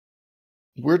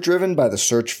We're driven by the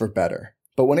search for better.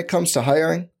 But when it comes to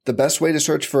hiring, the best way to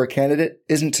search for a candidate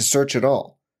isn't to search at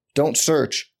all. Don't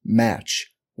search,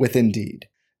 match with Indeed.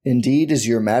 Indeed is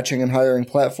your matching and hiring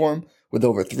platform with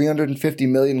over 350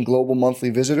 million global monthly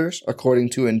visitors,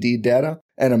 according to Indeed data,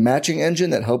 and a matching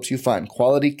engine that helps you find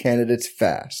quality candidates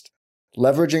fast.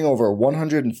 Leveraging over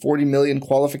 140 million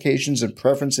qualifications and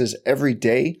preferences every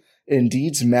day,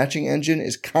 Indeed's matching engine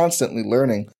is constantly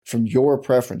learning from your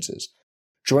preferences.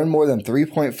 Join more than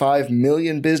 3.5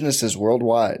 million businesses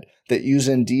worldwide that use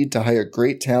Indeed to hire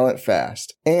great talent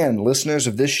fast. And listeners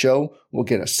of this show will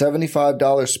get a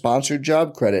 $75 sponsored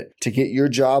job credit to get your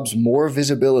jobs more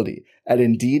visibility at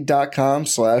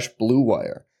Indeed.com/Blue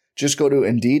Wire. Just go to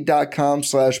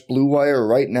Indeed.com/Blue Wire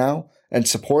right now and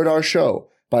support our show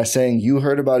by saying you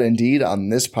heard about Indeed on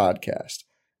this podcast.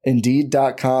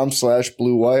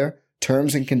 Indeed.com/Blue Wire.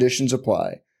 Terms and conditions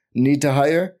apply. Need to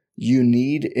hire? You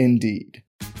need Indeed.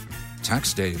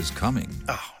 Tax day is coming.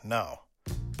 Oh, no.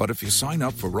 But if you sign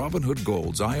up for Robinhood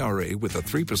Gold's IRA with a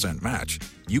 3% match,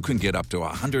 you can get up to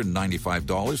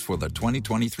 $195 for the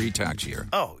 2023 tax year.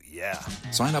 Oh, yeah.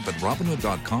 Sign up at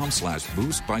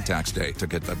Robinhood.com/boost by tax day to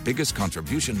get the biggest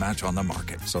contribution match on the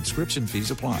market. Subscription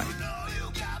fees apply.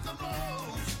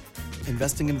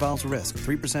 Investing involves risk.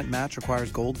 3% match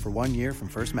requires gold for 1 year from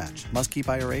first match. Must keep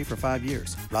IRA for 5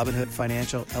 years. Robinhood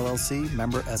Financial, LLC,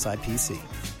 member SIPC.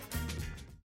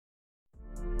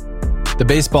 The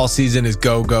baseball season is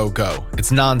go, go, go.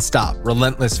 It's nonstop,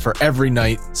 relentless for every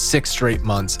night, 6 straight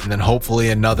months, and then hopefully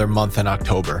another month in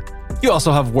October. You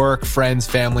also have work, friends,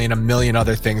 family, and a million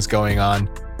other things going on.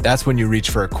 That's when you reach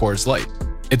for a Coors Light.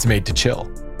 It's made to chill.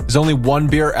 There's only one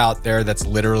beer out there that's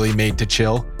literally made to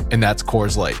chill, and that's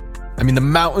Coors Light. I mean, the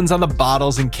mountains on the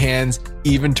bottles and cans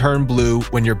even turn blue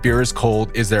when your beer is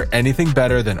cold. Is there anything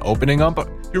better than opening up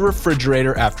your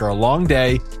refrigerator after a long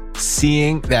day,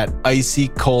 seeing that icy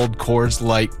cold Coors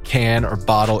Light can or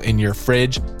bottle in your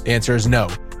fridge? The answer is no.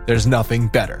 There's nothing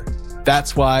better.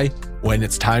 That's why when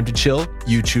it's time to chill,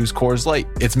 you choose Coors Light.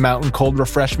 It's mountain cold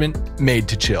refreshment made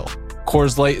to chill.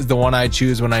 Coors Light is the one I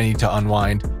choose when I need to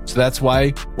unwind. So that's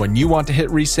why when you want to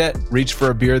hit reset, reach for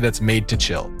a beer that's made to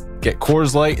chill. Get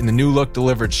Coors Light in the new look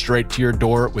delivered straight to your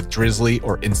door with Drizzly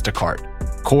or Instacart.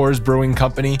 Coors Brewing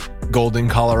Company, Golden,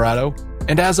 Colorado.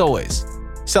 And as always,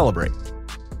 celebrate.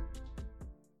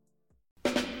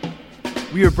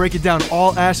 We are breaking down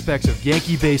all aspects of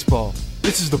Yankee baseball.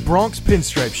 This is the Bronx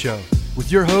Pinstripe Show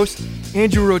with your hosts,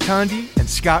 Andrew Rotondi and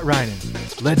Scott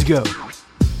Reinen. Let's go.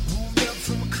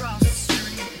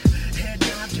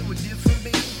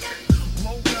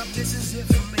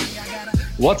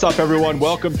 What's up, everyone?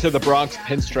 Welcome to the Bronx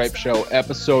Pinstripe Show,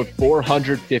 episode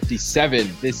 457.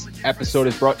 This episode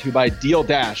is brought to you by Deal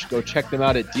Dash. Go check them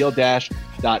out at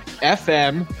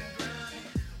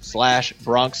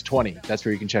deal-dash.fm/Bronx20. That's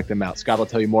where you can check them out. Scott will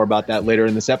tell you more about that later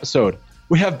in this episode.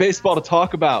 We have baseball to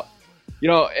talk about. You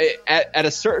know, at a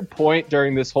certain point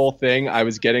during this whole thing, I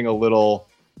was getting a little,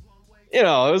 it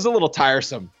was a little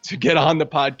tiresome to get on the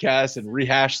podcast and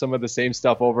rehash some of the same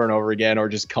stuff over and over again, or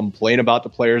just complain about the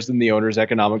players and the owners'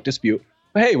 economic dispute.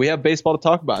 But hey, we have baseball to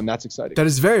talk about, and that's exciting. That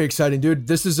is very exciting, dude.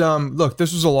 This is look,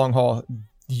 this was a long haul.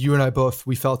 You and I both,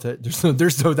 we felt it.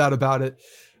 There's no doubt about it.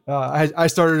 I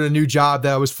started a new job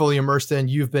that I was fully immersed in.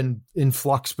 You've been in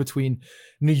flux between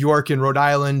New York and Rhode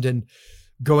Island, and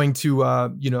going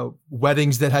to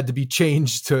weddings that had to be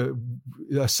changed to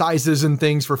sizes and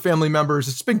things for family members.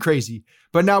 It's been crazy,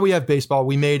 but now we have baseball.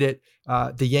 We made it.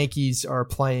 The Yankees are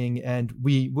playing, and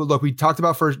we talked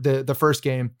about the first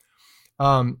game,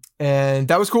 and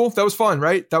that was cool. That was fun,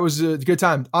 right? That was a good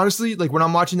time. Honestly, like when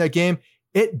I'm watching that game,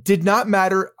 it did not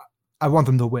matter. I want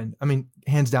them to win. I mean,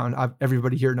 hands down,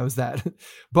 everybody here knows that,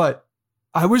 but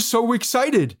I was so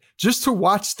excited just to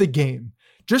watch the game.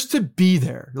 Just to be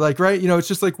there, like, right. It's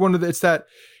just like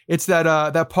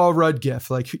that Paul Rudd gif,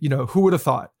 like, who would have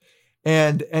thought?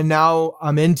 And now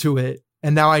I'm into it,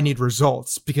 and now I need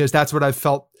results, because that's what I've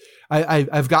felt.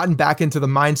 I've gotten back into the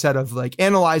mindset of like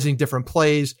analyzing different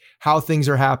plays, how things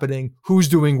are happening, who's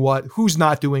doing what, who's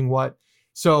not doing what.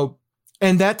 So,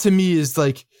 and that to me is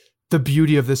like the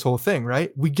beauty of this whole thing,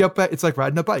 right? We get back, it's like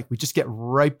riding a bike. We just get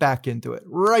right back into it.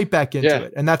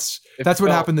 And that's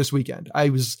what happened this weekend. I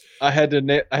had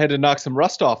to knock some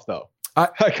rust off though.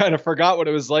 I kind of forgot what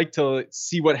it was like to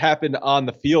see what happened on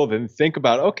the field and think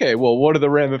about, okay, well, what are the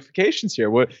ramifications here?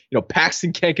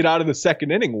 Paxton can't get out of the second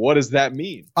inning. What does that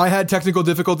mean? I had technical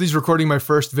difficulties recording my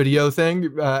first video thing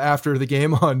after the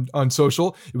game on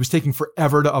social. It was taking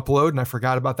forever to upload, and I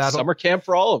forgot about that. Summer camp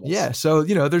for all of us. Yeah. So,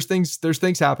 there's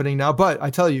things happening now, but I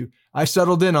tell you, I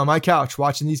settled in on my couch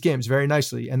watching these games very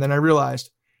nicely. And then I realized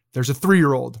there's a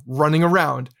 3-year-old running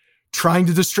around trying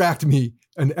to distract me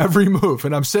in every move.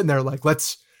 And I'm sitting there like,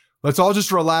 let's all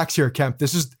just relax here, Kemp.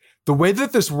 This is the way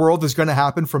that this world is going to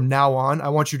happen from now on. I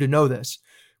want you to know this.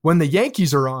 When the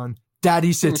Yankees are on,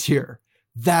 Daddy sits here.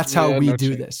 That's how we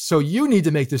do this. So you need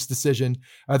to make this decision,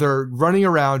 either running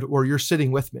around or you're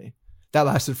sitting with me. That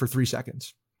lasted for 3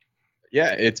 seconds.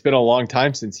 Yeah, it's been a long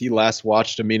time since he last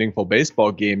watched a meaningful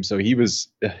baseball game. So he was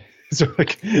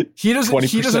he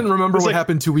doesn't remember what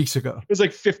happened 2 weeks ago. It was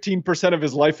like 15% of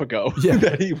his life ago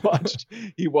that he watched.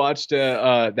 He watched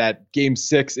that game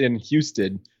 6 in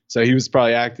Houston. So he was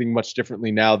probably acting much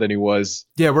differently now than he was.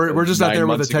 Yeah, we're just not there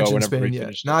with attention span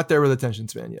yet. Not there with attention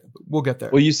span yet. We'll get there.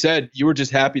 Well, you said you were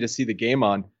just happy to see the game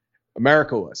on.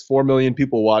 America was. 4 million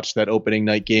people watched that opening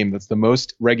night game. That's the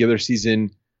most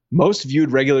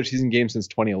viewed regular season game since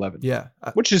 2011. Yeah,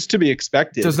 which is to be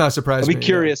expected. Does not surprise me. I'll be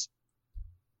curious.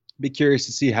 Be curious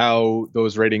to see how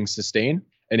those ratings sustain,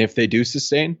 and if they do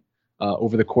sustain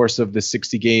over the course of the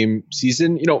 60 game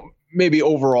season. Maybe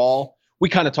overall. We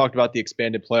kind of talked about the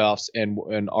expanded playoffs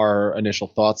and our initial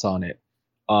thoughts on it.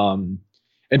 And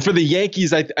for the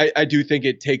Yankees, I do think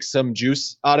it takes some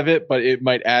juice out of it, but it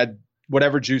might add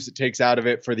whatever juice it takes out of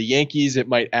it. For the Yankees, it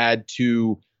might add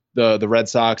to the Red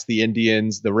Sox, the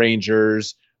Indians, the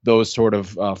Rangers, those sort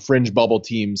of fringe bubble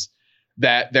teams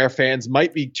that their fans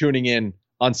might be tuning in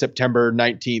on September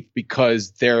 19th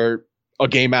because they're a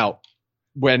game out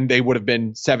when they would have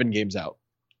been 7 games out.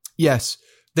 Yes.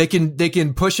 They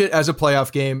can push it as a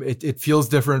playoff game. It feels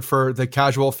different for the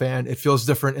casual fan. It feels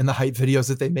different in the hype videos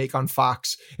that they make on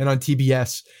Fox and on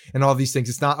TBS and all these things.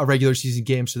 It's not a regular season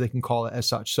game, so they can call it as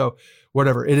such. So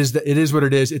whatever it is what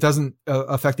it is. It doesn't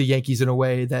affect the Yankees in a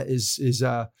way that is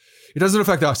it doesn't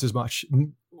affect us as much.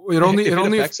 It only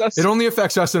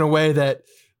affects us in a way that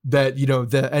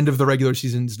the end of the regular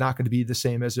season is not going to be the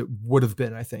same as it would have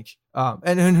been, I think.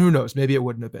 And who knows, maybe it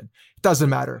wouldn't have been. It doesn't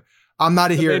matter. I'm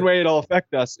not here. The main way it'll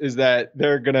affect us is that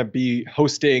they're going to be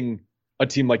hosting a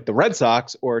team like the Red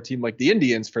Sox or a team like the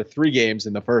Indians for 3 games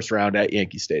in the first round at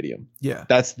Yankee Stadium. Yeah.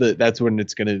 That's when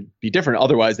it's going to be different.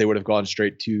 Otherwise, they would have gone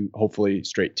hopefully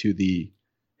straight to the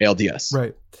ALDS.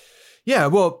 Right. Yeah.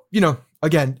 Well,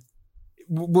 again,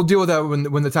 we'll deal with that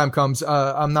when the time comes.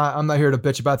 I'm not here to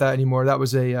bitch about that anymore. That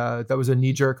was a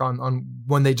knee jerk on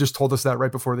when they just told us that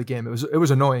right before the game. It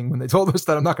was annoying when they told us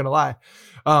that. I'm not going to lie.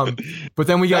 But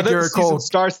then we got Garrett Cole.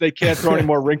 Starts. They can't throw any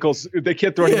more wrinkles. They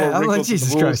can't throw any more wrinkles.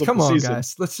 Jesus Christ! Come on,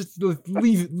 guys. Let's just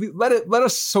let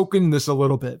us soak in this a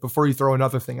little bit before you throw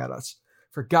another thing at us.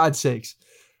 For God's sakes.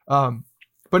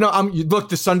 But no, look,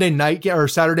 the Sunday night or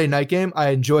Saturday night game, I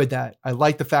enjoyed that. I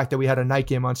like the fact that we had a night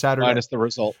game on Saturday. Minus the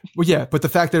result. Well, yeah, but the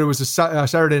fact that it was a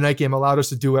Saturday night game allowed us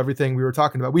to do everything we were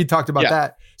talking about. We talked about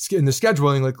that in the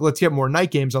scheduling. Like, let's get more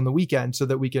night games on the weekend so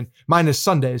that we can, minus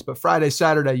Sundays, but Friday,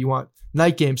 Saturday, you want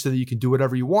night games so that you can do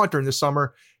whatever you want during the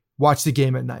summer. Watch the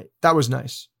game at night. That was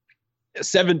nice.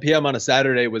 7 p.m. on a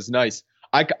Saturday was nice.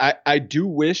 I do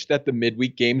wish that the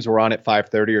midweek games were on at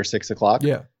 5:30 or 6 o'clock.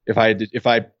 Yeah. If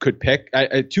I could pick,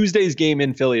 Tuesday's game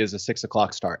in Philly is a 6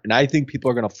 o'clock start, and I think people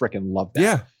are going to freaking love that.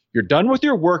 Yeah, you're done with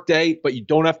your work day, but you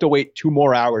don't have to wait 2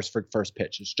 more hours for first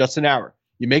pitch. It's just an hour.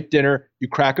 You make dinner, you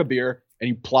crack a beer, and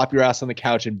you plop your ass on the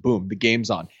couch, and boom, the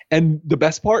game's on. And the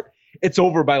best part, it's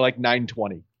over by like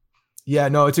 9:20. Yeah,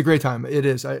 no, it's a great time. It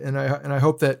is, and I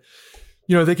hope that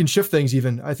they can shift things.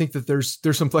 Even I think that there's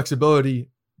some flexibility.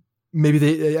 Maybe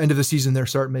the end of the season they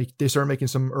start making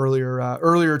some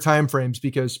earlier time frames,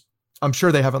 because I'm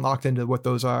sure they haven't locked into what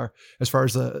those are as far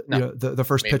as the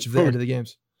first pitch of the end of the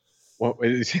games. Well,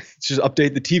 it's just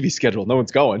update the TV schedule. No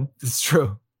one's going. It's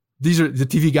true. These are the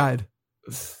TV guide.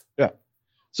 Yeah.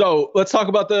 So let's talk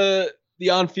about the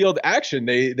on-field action.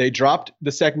 They dropped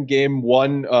the second game,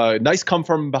 one nice come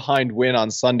from behind win on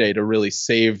Sunday to really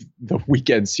save the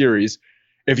weekend series.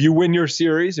 If you win your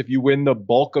series, if you win the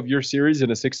bulk of your series in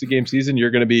a 60-game season,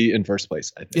 you're going to be in first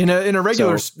place, I think. In a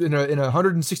regular in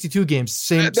 162 games,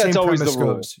 same always premise the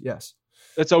rule. goes. Yes,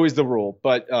 that's always the rule.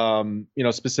 But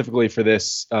specifically for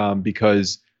this,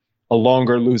 because a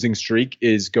longer losing streak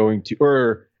is going to,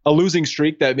 or a losing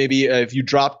streak that maybe if you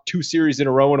drop 2 series in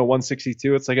a row in a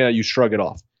 162, it's like you shrug it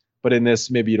off. But in this,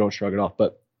 maybe you don't shrug it off.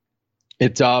 But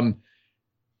it's the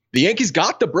Yankees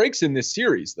got the breaks in this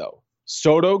series though.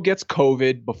 Soto gets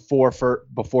COVID before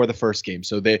the first game,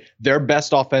 so their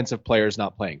best offensive player is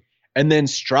not playing. And then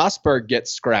Strasburg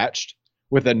gets scratched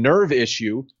with a nerve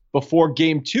issue before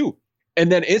game 2.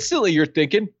 And then instantly you're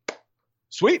thinking,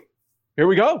 sweet, here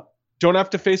we go. Don't have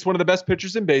to face one of the best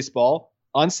pitchers in baseball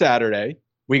on Saturday.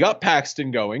 We got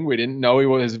Paxton going. We didn't know he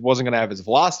wasn't going to have his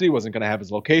velocity, wasn't going to have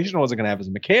his location, wasn't going to have his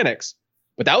mechanics.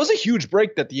 But that was a huge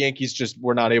break that the Yankees just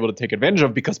were not able to take advantage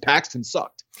of because Paxton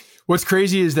sucked. What's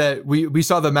crazy is that we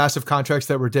saw the massive contracts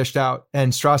that were dished out,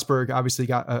 and Strasburg obviously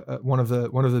got one of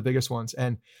the biggest ones.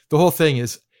 And the whole thing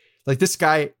is like, this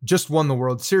guy just won the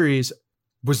World Series,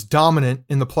 was dominant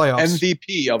in the playoffs,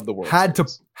 MVP of the World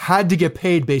Series. Had to get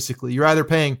paid. Basically, you're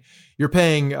paying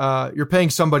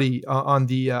somebody on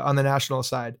the national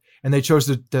side, and they chose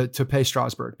to pay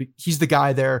Strasburg. He's the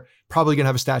guy there, probably gonna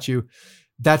have a statue.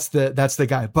 That's the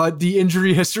guy. But the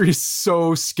injury history is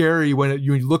so scary when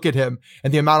you look at him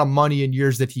and the amount of money and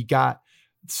years that he got.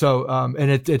 So,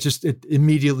 and it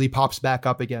immediately pops back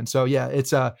up again. So yeah,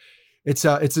 it's a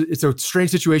strange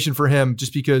situation for him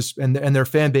just because, and their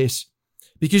fan base,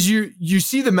 because you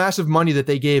see the massive money that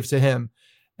they gave to him,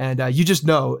 and you just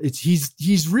know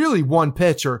he's really one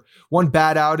pitch or one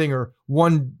bad outing or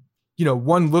one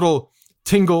little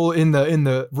tingle in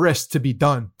the wrist to be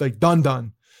done, like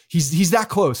done. He's that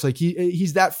close. Like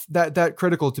he's that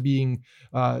critical to being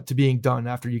done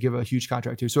after you give a huge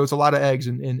contract to. So it's a lot of eggs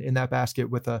in that basket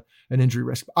with an injury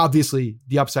risk. Obviously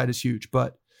the upside is huge,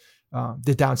 but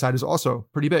the downside is also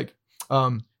pretty big.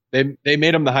 They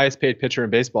made him the highest paid pitcher in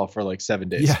baseball for like 7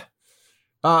 days. Yeah.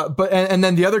 But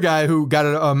then the other guy who got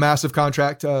a massive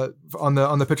contract on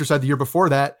the pitcher side the year before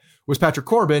that was Patrick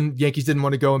Corbin. Yankees didn't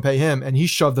want to go and pay him, and he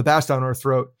shoved the bats down our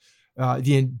throat. What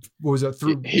was it?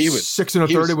 He was 6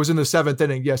 1/3. It was in the 7th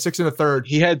inning. Yeah, 6 1/3.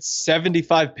 He had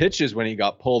 75 pitches when he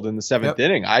got pulled in the 7th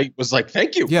inning. I was like,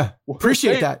 thank you. Yeah,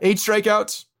 appreciate that. 8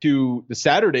 strikeouts. To the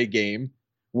Saturday game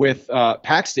with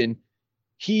Paxton,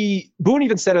 Boone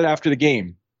even said it after the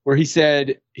game, where he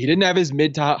said he didn't have his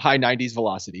mid to high 90s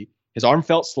velocity. His arm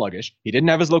felt sluggish. He didn't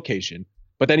have his location.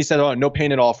 But then he said, no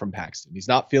pain at all from Paxton. He's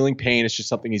not feeling pain. It's just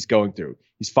something he's going through.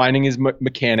 He's finding his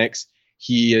mechanics.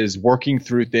 He is working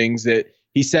through things that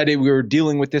he said we were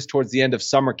dealing with this towards the end of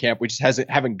summer camp. We just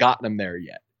haven't gotten him there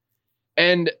yet.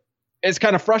 And it's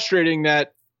kind of frustrating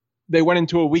that they went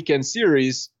into a weekend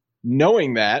series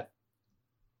knowing that,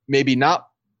 maybe not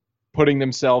putting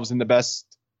themselves in the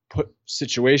best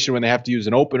situation when they have to use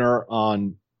an opener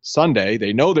on Sunday.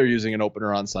 They know they're using an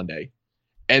opener on Sunday,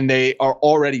 and they are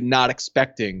already not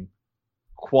expecting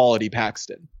quality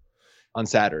Paxton on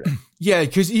Saturday. Yeah,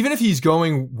 because even if he's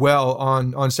going well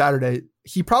on Saturday,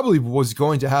 he probably was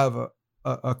going to have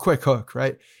a quick hook,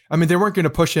 right? I mean, they weren't going to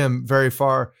push him very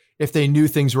far if they knew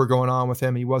things were going on with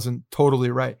him. He wasn't totally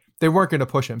right. They weren't going to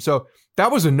push him. So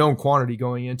that was a known quantity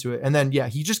going into it. And then, yeah,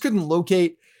 he just couldn't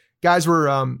locate. Guys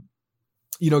were,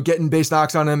 getting base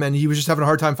knocks on him, and he was just having a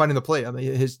hard time finding the plate. I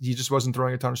mean, he just wasn't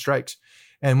throwing a ton of strikes.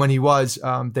 And when he was,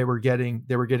 they were getting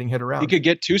hit around. He could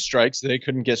get 2 strikes. They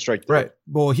couldn't get strike 3. Right.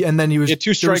 Well, he was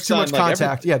 2 strikes. There was too much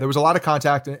contact. Yeah, there was a lot of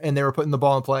contact, and they were putting the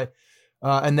ball in play.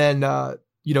 And then,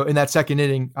 in that second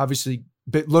inning, obviously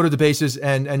loaded the bases,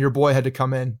 and your boy had to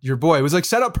come in. Your boy was like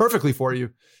set up perfectly for you.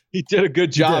 He did a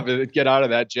good job to get out of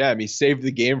that jam. He saved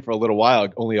the game for a little while,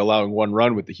 only allowing 1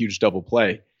 run with the huge double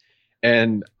play.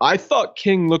 And I thought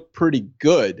King looked pretty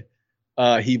good.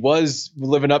 He was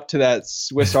living up to that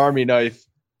Swiss Army knife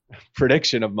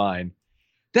prediction of mine.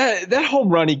 That home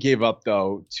run he gave up,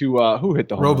 though, to who hit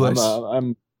the home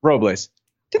run? Robles.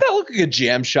 Did that look like a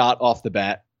jam shot off the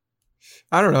bat?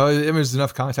 I don't know. It was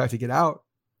enough contact to get out.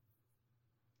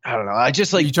 I don't know. I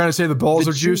just like. You trying to say the balls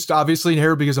are juiced, obviously, in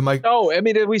here because I'm like. No, I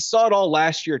mean, we saw it all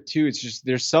last year, too. It's just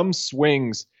there's some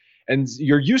swings, and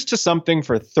you're used to something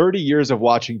for 30 years of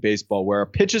watching baseball where a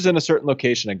pitch is in a certain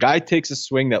location, a guy takes a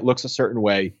swing that looks a certain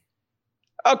way.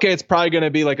 Okay, it's probably going to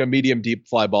be like a medium deep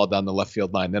fly ball down the left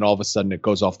field line. Then all of a sudden it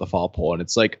goes off the foul pole, and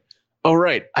it's like, oh,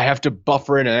 right, I have to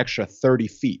buffer in an extra 30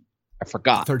 feet. I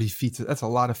forgot. 30 feet. That's a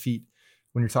lot of feet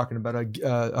when you're talking about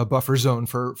a buffer zone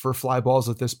for fly balls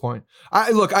at this point.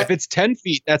 If it's 10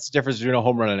 feet, that's the difference between a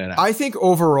home run and an out. I think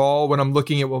overall, when I'm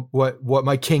looking at what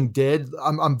my King did,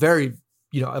 I'm very,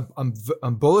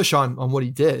 I'm bullish on what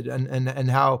he did and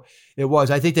how it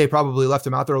was. I think they probably left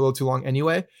him out there a little too long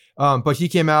anyway. But he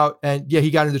came out and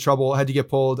he got into trouble, had to get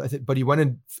pulled. But he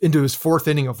went into his 4th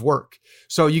inning of work.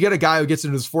 So you get a guy who gets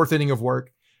into his 4th inning of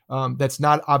work. That's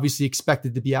not obviously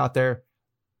expected to be out there.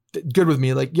 Good with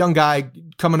me, like young guy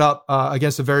coming up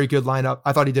against a very good lineup.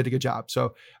 I thought he did a good job.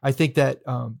 So I think that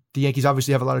the Yankees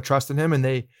obviously have a lot of trust in him, and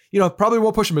they, probably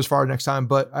won't push him as far next time.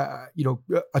 But a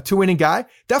 2-inning guy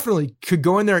definitely could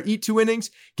go in there, eat 2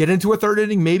 innings, get into a 3rd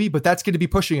inning maybe, but that's going to be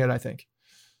pushing it, I think.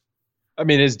 I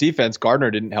mean, his defense, Gardner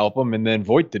didn't help him, and then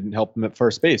Voit didn't help him at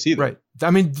first base either. Right.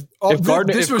 I mean,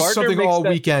 this was something all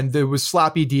weekend. There was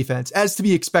sloppy defense, as to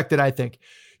be expected. I think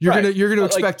you're gonna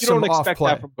expect some off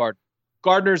play from Gardner.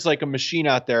 Gardner's like a machine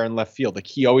out there in left field. Like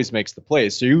he always makes the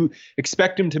plays. So you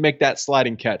expect him to make that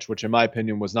sliding catch, which in my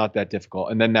opinion was not that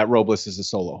difficult. And then that Robles is a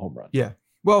solo home run. Yeah.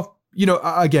 Well,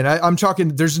 again, I'm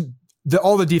talking, there's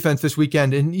all the defense this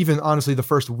weekend, and even honestly, the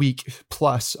first week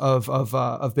plus of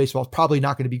baseball is probably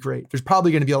not going to be great. There's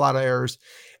probably going to be a lot of errors,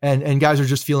 and guys are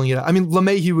just feeling it out. I mean,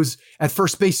 LeMahieu was at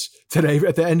first base today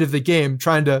at the end of the game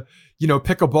trying to,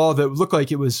 pick a ball that looked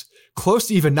like it was close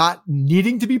to even not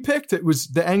needing to be picked. It was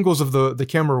the angles of the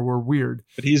camera were weird.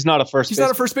 But he's not a first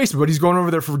baseman, but he's going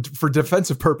over there for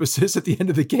defensive purposes at the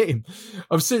end of the game.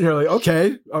 I'm sitting here like,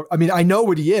 okay. I mean, I know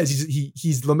what he is.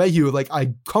 He's LeMahieu. Like,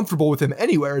 I'm comfortable with him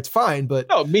anywhere. It's fine. But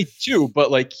no, me too.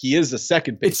 But like, he is a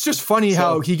second base. It's just funny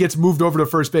how he gets moved over to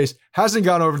first base, hasn't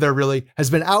gone over there really, has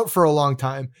been out for a long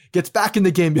time, gets back in the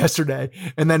game yesterday,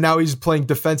 and then now he's playing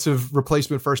defensive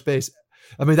replacement first base.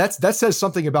 I mean, that says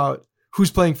something about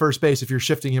who's playing first base if you're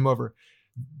shifting him over,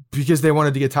 because they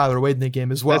wanted to get Tyler Wade in the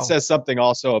game as well. That says something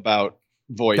also about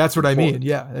Voit. That's what I mean.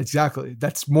 Yeah, exactly.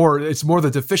 It's more the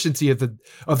deficiency of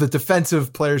the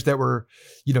defensive players that were,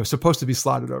 supposed to be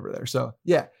slotted over there. So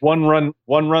yeah. One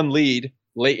run lead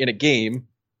late in a game,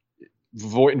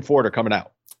 Voit and Ford are coming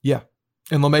out. Yeah.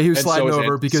 And LeMahieu sliding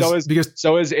over because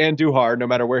so is Andujar, no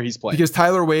matter where he's playing. Because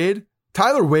Tyler Wade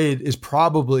is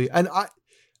probably, and I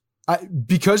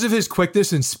because of his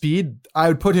quickness and speed, I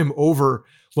would put him over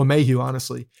LeMahieu,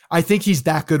 honestly. I think he's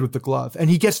that good with the glove, and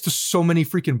he gets to so many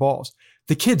freaking balls.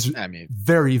 The kid's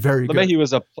very, very good. LeMahieu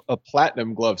was a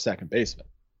platinum glove second baseman.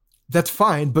 That's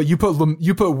fine, but you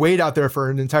put Wade out there for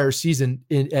an entire season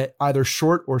at either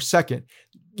short or second,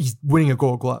 he's winning a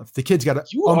Gold Glove. The kid's got an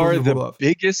unbelievable glove.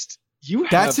 Biggest.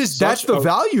 That's the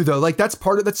value though. Like it's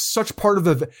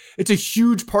a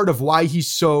huge part of why he's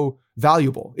so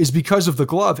valuable is because of the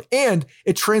glove, and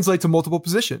it translates to multiple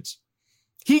positions.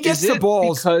 He gets the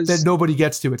balls that nobody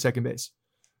gets to at second base.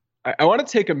 I want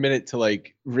to take a minute to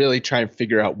like really try and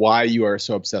figure out why you are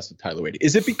so obsessed with Tyler Wade.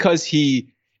 Is it because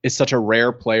he is such a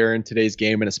rare player in today's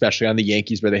game, and especially on the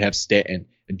Yankees where they have Stanton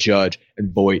and Judge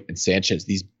and Voit and Sanchez,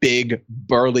 these big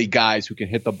burly guys who can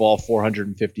hit the ball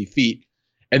 450 feet?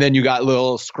 And then you got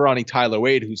little scrawny Tyler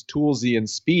Wade who's toolsy and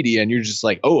speedy, and you're just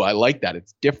like, oh, I like that.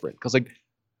 It's different. Because like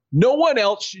no one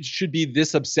else should be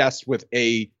this obsessed with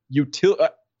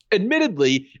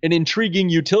admittedly an intriguing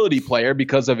utility player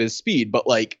because of his speed, but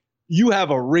like you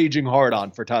have a raging hard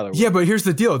on for Tyler Wade. Yeah, but here's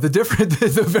the deal.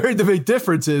 The big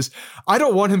difference is I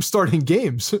don't want him starting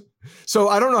games. So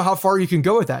I don't know how far you can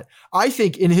go with that. I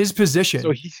think in his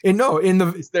position, he's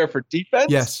there for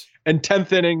defense. Yes. And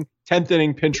 10th inning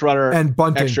pinch runner and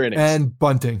bunting extra innings. And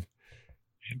bunting.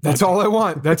 That's all I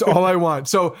want. That's all I want.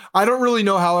 So I don't really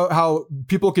know how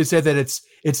people could say that it's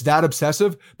that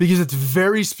obsessive, because it's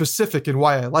very specific in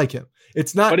why I like him.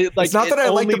 It's not that I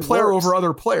like the player over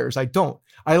other players. I don't.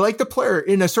 I like the player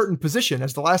in a certain position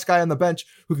as the last guy on the bench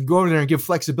who can go over there and give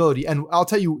flexibility. And I'll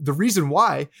tell you the reason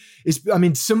why is,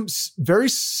 very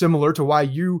similar to why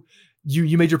you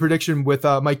made your prediction with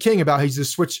Mike King about he's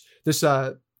this Swiss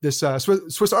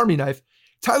Army knife.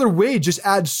 Tyler Wade just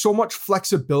adds so much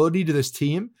flexibility to this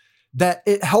team that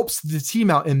it helps the team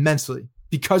out immensely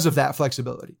because of that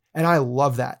flexibility. And I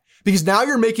love that, because now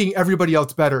you're making everybody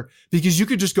else better, because you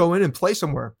could just go in and play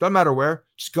somewhere. Doesn't matter where,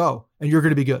 just go and you're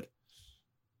going to be good.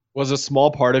 Was a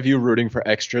small part of you rooting for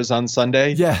extras on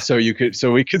Sunday? Yeah. So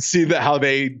we could see how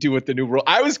they do with the new rule.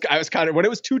 I was kind of, when it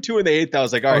was 2-2 in the 8th, I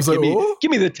was like, all right,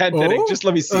 give me the 10th inning. Just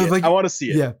let me see it. I want to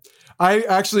see it. Yeah. I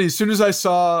actually, as soon as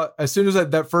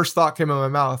that first thought came in my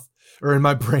mouth or in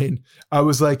my brain, I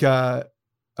was like, I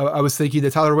was thinking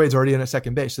that Tyler Wade's already in at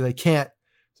second base, so they can't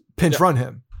pinch run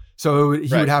him. So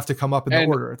he would have to come up in the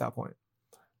order at that point.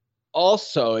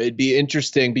 Also, it'd be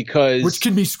interesting because, which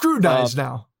can be scrutinized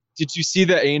now. Did you see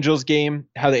the Angels game?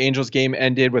 How the Angels game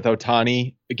ended with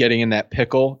Ohtani getting in that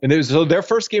pickle, and it was their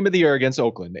first game of the year against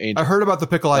Oakland. The Angels. I heard about the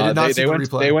pickle. I did not see the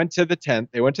replay. They went to the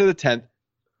 10th.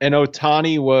 And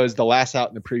Ohtani was the last out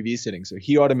in the previous inning, so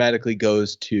he automatically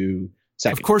goes to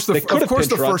second. Of course, the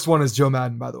first one is Joe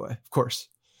Madden, by the way. Of course.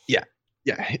 Yeah.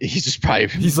 He's just probably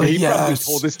probably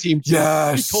told his team to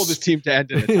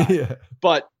end it. Yeah.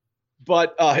 But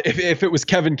if it was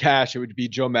Kevin Cash, it would be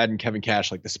Joe Madden, Kevin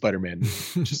Cash, like the Spider-Man.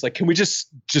 Just like, can we just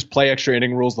play extra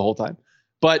inning rules the whole time?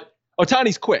 But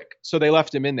Ohtani's quick, so they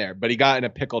left him in there. But he got in a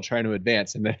pickle trying to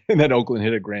advance, and then Oakland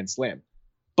hit a grand slam.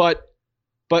 But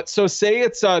so say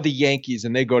it's the Yankees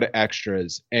and they go to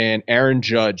extras and Aaron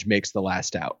Judge makes the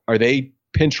last out. Are they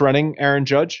pinch running Aaron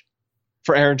Judge?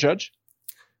 Because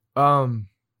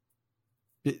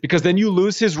then you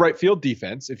lose his right field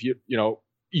defense. If you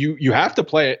have to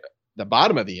play at the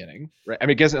bottom of the inning, right? I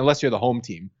mean, I guess unless you're the home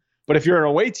team, but if you're an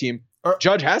away team,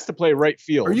 Judge has to play right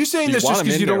field. Are you saying this just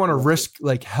because you don't want to risk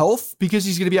like health because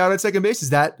he's going to be out at second base? Is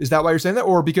that why you're saying that,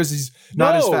 or because he's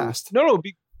not as fast?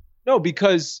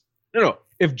 Because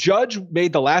if Judge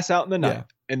made the last out in the ninth,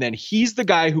 and then he's the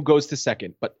guy who goes to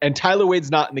second, and Tyler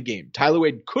Wade's not in the game. Tyler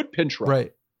Wade could pinch run.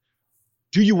 Right.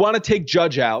 Do you want to take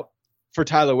Judge out for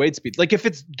Tyler Wade's speed? Like if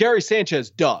it's Gary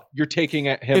Sanchez, you're taking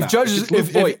him if out. Judge if it's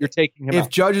Voit, you're taking him out. If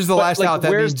Judge is the last out,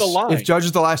 that means the line? If Judge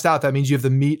is the last out, that means you have the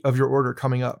meat of your order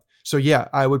coming up. So yeah,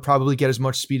 I would probably get as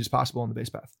much speed as possible on the base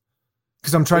path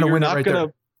because I'm trying to win it right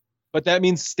there. But that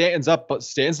means Stanton's up, but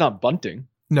Stanton's not bunting.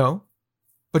 No,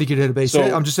 but he could hit a base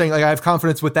hit. I'm just saying, like I have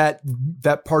confidence with that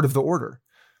part of the order.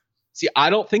 See, I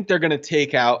don't think they're going to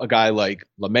take out a guy like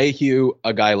LeMahieu,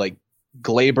 a guy like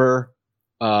Glaber,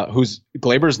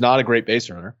 Glaber's not a great base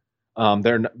runner.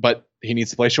 But he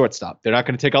needs to play shortstop. They're not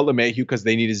going to take out LeMahieu because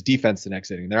they need his defense the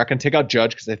next inning. They're not going to take out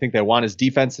Judge because they think they want his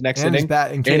defense the next inning.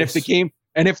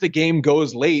 And if the game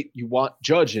goes late, you want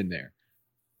Judge in there.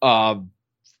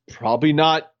 Probably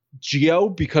not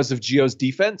Gio because of Gio's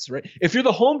defense, right? If you're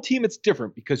the home team, it's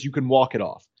different because you can walk it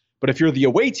off. But if you're the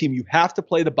away team, you have to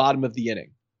play the bottom of the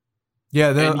inning.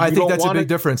 Yeah, I think that's a big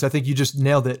difference. I think you just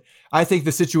nailed it. I think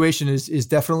the situation is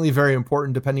definitely very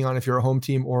important depending on if you're a home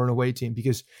team or an away team,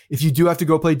 because if you do have to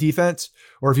go play defense,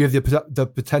 or if you have the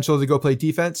potential to go play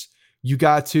defense, you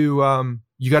got to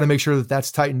make sure that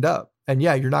that's tightened up. And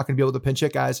yeah, you're not going to be able to pinch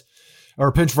hit guys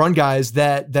or pinch run guys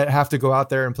that have to go out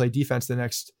there and play defense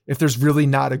if there's really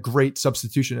not a great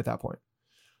substitution at that point.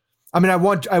 I mean,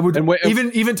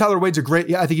 even Tyler Wade's I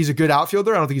think he's a good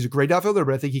outfielder. I don't think he's a great outfielder,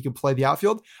 but I think he can play the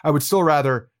outfield. I would still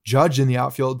rather Judge in the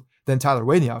outfield than Tyler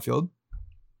Wade in the outfield.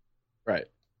 Right.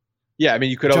 Yeah. I mean,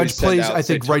 you could always Judge plays, I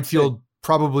think right field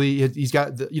probably he's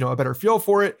got a better feel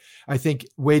for it. I think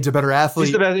Wade's a better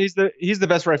athlete. He's the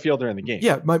best right fielder in the game.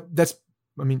 Yeah.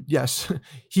 Yes,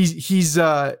 he's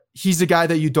a guy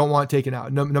that you don't want taken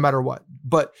out no matter what.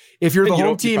 But if you're the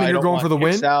home team and you're going for the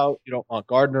win, you don't want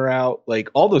Gardner out. Like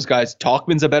all those guys,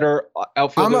 Talkman's a better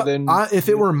outfielder than. If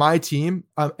it were my team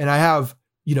and I have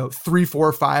 3,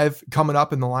 4, 5 coming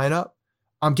up in the lineup,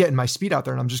 I'm getting my speed out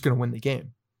there and I'm just going to win the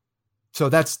game. So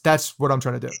that's what I'm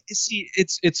trying to do. See,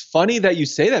 it's funny that you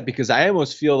say that because I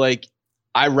almost feel like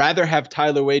I'd rather have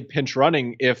Tyler Wade pinch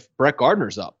running if Brett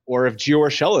Gardner's up or if Gio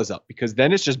Urshela's up, because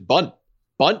then it's just bunt,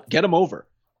 get him over.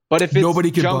 But if it's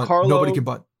nobody can bunt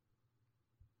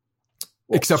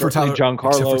well, except for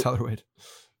Tyler Wade.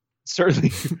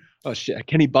 Certainly. Oh shit!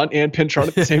 Can he bunt and pinch run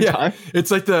at the same time? It's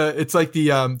like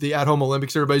the at home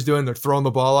Olympics everybody's doing. They're throwing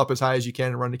the ball up as high as you can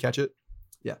and run to catch it.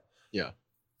 Yeah. Yeah.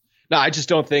 No, I just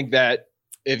don't think that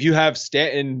if you have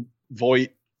Stanton,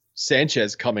 Voit,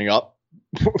 Sanchez coming up,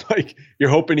 like you're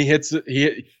hoping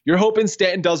you're hoping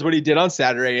Stanton does what he did on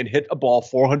Saturday and hit a ball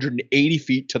 480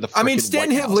 feet to the. I mean,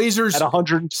 Stanton hit lasers at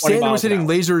 120. Stanton was hitting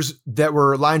lasers that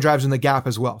were line drives in the gap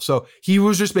as well. So he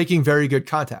was just making very good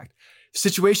contact.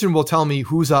 Situation will tell me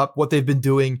who's up, what they've been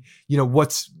doing.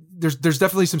 There's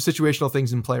definitely some situational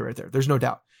things in play right there. There's no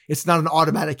doubt. It's not an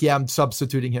automatic. Yeah, I'm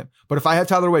substituting him. But if I have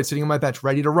Tyler Wade sitting on my bench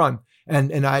ready to run,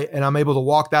 and I'm able to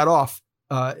walk that off.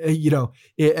 At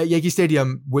Yankee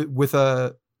Stadium with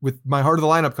my heart of the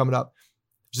lineup coming up,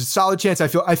 there's a solid chance.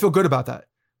 I feel good about that.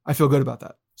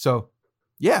 So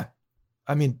yeah,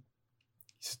 I mean,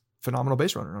 he's a phenomenal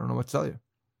base runner. I don't know what to tell you.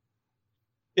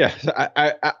 Yeah,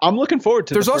 I'm looking forward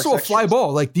to. There's also a fly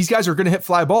ball. Like these guys are going to hit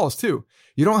fly balls too.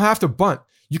 You don't have to bunt.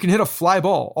 You can hit a fly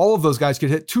ball. All of those guys could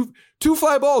hit two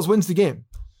fly balls, wins the game.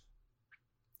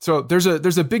 So there's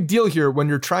a big deal here when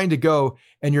you're trying to go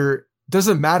and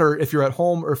doesn't matter if you're at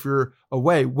home or if you're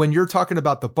away. When you're talking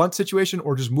about the bunt situation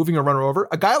or just moving a runner over,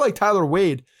 a guy like Tyler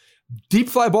Wade, deep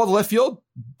fly ball to left field,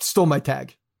 still my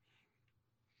tag.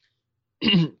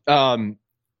 I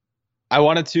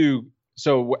wanted to.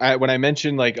 So when I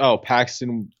mentioned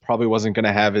Paxton probably wasn't going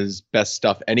to have his best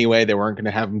stuff anyway, they weren't going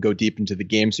to have him go deep into the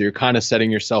game. So you're kind of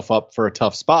setting yourself up for a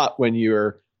tough spot when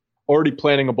you're already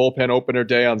planning a bullpen opener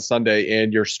day on Sunday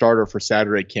and your starter for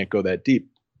Saturday can't go that deep.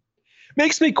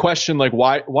 Makes me question,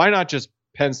 why not just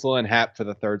pencil in Happ for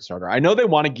the third starter? I know they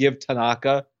want to give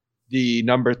Tanaka the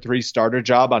number 3 starter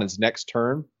job on his next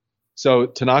turn. So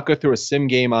Tanaka threw a sim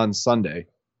game on Sunday.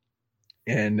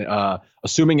 And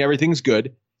assuming everything's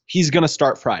good, he's going to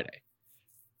start Friday.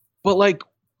 But,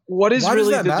 what is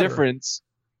really the difference?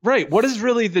 Right. What is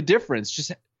really the difference?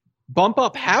 Just bump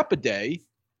up Happ a day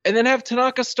and then have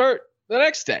Tanaka start the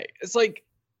next day. It's I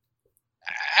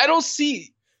don't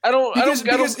see... Here's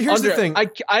the thing.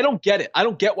 I don't get it. I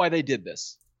don't get why they did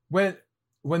this. When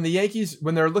the Yankees,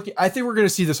 when they're looking, I think we're going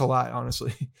to see this a lot,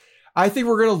 honestly. I think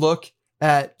we're going to look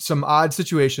at some odd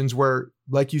situations where,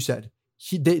 like you said,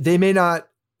 they may not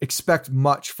expect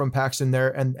much from Paxton there,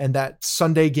 and that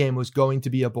Sunday game was going to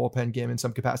be a bullpen game in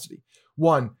some capacity.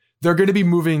 One, they're going to be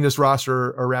moving this roster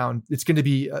around. It's going to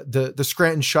be the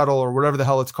Scranton shuttle or whatever the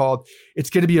hell it's called. It's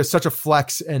going to be such a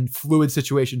flex and fluid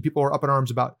situation. People are up in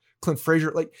arms about Clint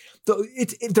Frazier. Like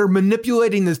they're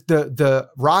manipulating the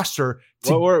roster.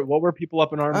 What were people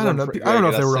up in arms? I don't know. I don't know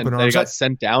if they were up in arms. They got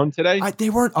sent down today. They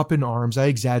weren't up in arms. I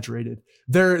exaggerated.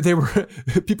 They were.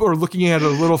 People are looking at it a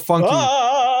little funky.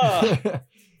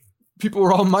 People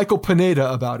were all Michael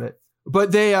Pineda about it,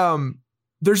 but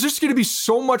there's just going to be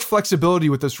so much flexibility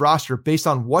with this roster based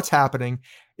on what's happening.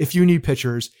 If you need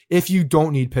pitchers, if you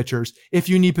don't need pitchers, if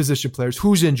you need position players,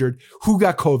 who's injured, who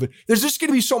got COVID, there's just going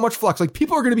to be so much flux. Like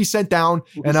people are going to be sent down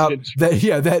and up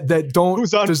that don't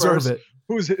deserve it.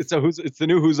 It's the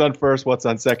new who's on first, what's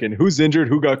on second, who's injured,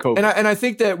 who got COVID. And I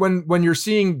think that when you're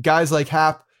seeing guys like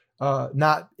Happ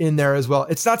not in there as well,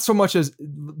 it's not so much as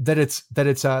that it's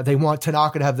they want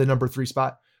Tanaka to have the number 3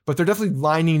 spot, but they're definitely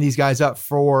lining these guys up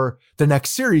for the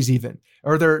next series even,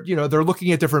 or they're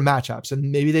looking at different matchups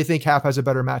and maybe they think Happ has a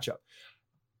better matchup.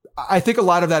 I think a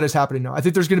lot of that is happening now. I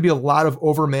think there's going to be a lot of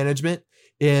over management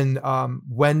in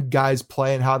when guys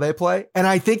play and how they play. And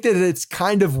I think that it's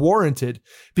kind of warranted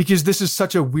because this is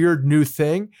such a weird new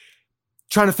thing,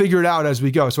 trying to figure it out as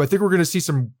we go. So I think we're going to see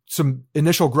some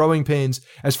initial growing pains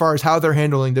as far as how they're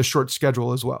handling this short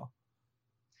schedule as well.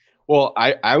 Well,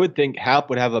 I would think Happ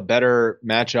would have a better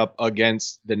matchup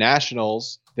against the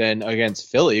Nationals than against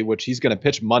Philly, which he's going to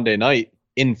pitch Monday night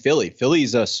in Philly.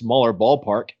 Philly's a smaller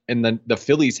ballpark, and then the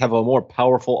Phillies have a more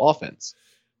powerful offense.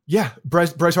 Yeah,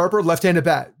 Bryce Harper, left-handed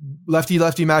bat, lefty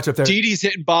matchup there. Didi's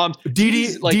hitting bombs.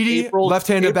 Didi,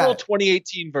 left-handed bat.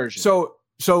 2018 version.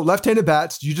 So left-handed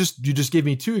bats, you just gave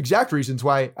me 2 exact reasons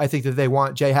why I think that they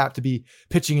want J Happ to be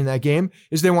pitching in that game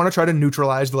is they want to try to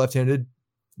neutralize the left-handed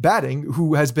batting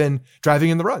who has been driving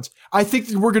in the runs. I think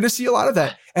we're going to see a lot of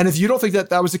that. And if you don't think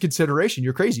that was a consideration,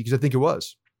 you're crazy because I think it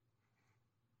was.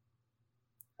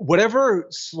 Whatever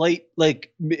slight,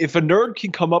 like if a nerd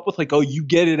can come up with like, oh, you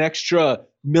get an extra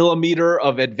millimeter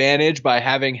of advantage by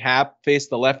having Happ face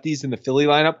the lefties in the Philly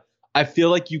lineup, I feel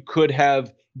like you could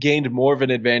have gained more of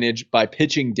an advantage by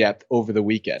pitching depth over the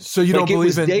weekend. So you don't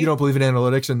believe in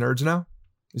analytics and nerds now?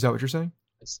 Is that what you're saying?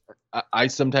 I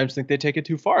sometimes think they take it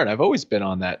too far, and I've always been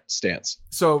on that stance.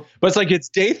 So, but it's like it's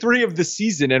day 3 of the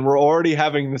season, and we're already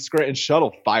having the Scranton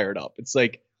shuttle fired up. It's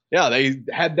like, yeah, they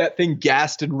had that thing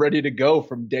gassed and ready to go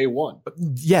from day 1.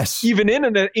 Yes, even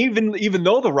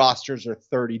though the rosters are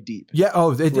 30 deep. Yeah.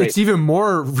 Oh, it's even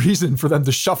more reason for them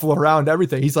to shuffle around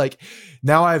everything. He's like,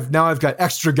 now I've got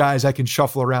extra guys I can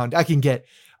shuffle around. I can get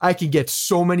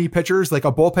so many pitchers. Like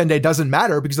a bullpen day doesn't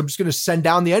matter because I'm just going to send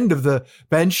down the end of the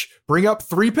bench, bring up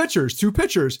 3 pitchers, 2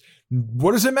 pitchers.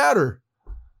 What does it matter?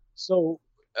 So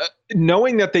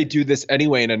knowing that they do this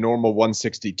anyway in a normal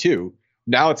 162,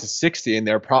 now it's a 60 and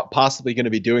they're possibly going to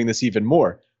be doing this even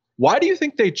more. Why do you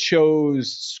think they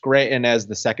chose Scranton as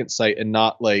the second site and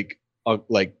not like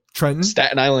Trenton,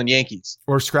 Staten Island Yankees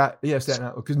or Staten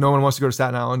Island? Because no one wants to go to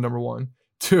Staten Island. Number 1,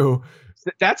 2.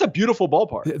 That's a beautiful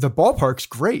ballpark. The ballpark's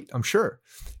great, I'm sure.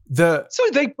 So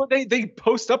they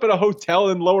post up at a hotel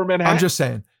in Lower Manhattan. I'm just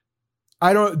saying.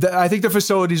 I think the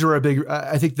facilities are a big.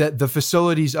 I think that the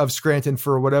facilities of Scranton,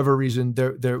 for whatever reason,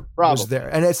 they're was there,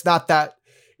 and it's not that.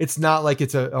 It's not like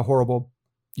it's a horrible,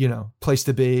 place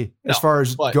to be as far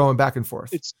as going back and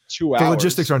forth. It's 2 hours. The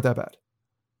logistics aren't that bad.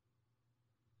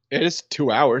 It is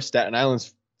 2 hours. Staten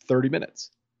Island's 30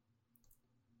 minutes.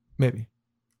 Maybe.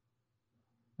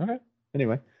 Okay.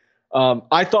 Anyway,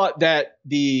 I thought that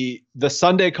the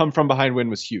Sunday come from behind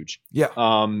win was huge. Yeah.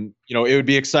 It would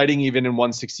be exciting even in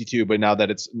 162, but now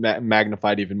that it's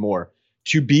magnified even more,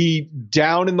 to be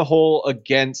down in the hole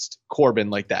against Corbin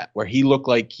like that, where he looked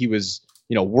like he was,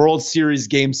 World Series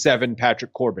Game 7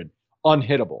 Patrick Corbin,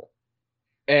 unhittable,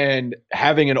 and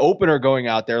having an opener going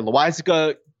out there.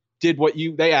 Loizaga did what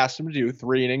they asked him to do,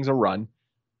 3 innings, a run,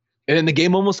 and then the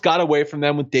game almost got away from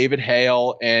them with David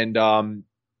Hale and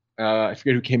I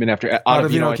forget who came in after.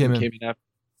 Ottavino came in after.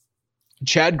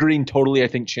 Chad Green totally, I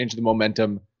think, changed the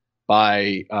momentum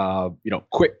by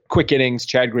quick innings.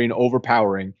 Chad Green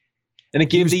overpowering, and it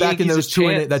gave the Yankees in those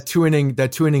two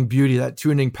inning beauty, that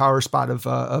 2 inning power spot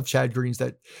of Chad Green's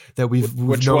that we've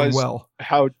known well.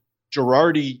 How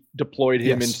Girardi deployed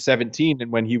him in 17,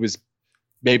 and when he was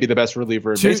maybe the best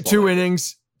reliever in baseball. 2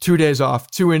 innings, 2 days off.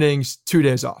 2 innings, 2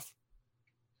 days off.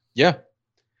 Yeah.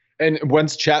 And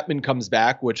once Chapman comes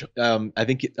back, which I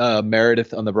think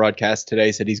Meredith on the broadcast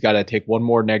today said he's got to take 1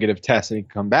 more negative test and he can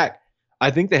come back.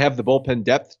 I think they have the bullpen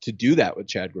depth to do that with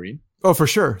Chad Green. Oh, for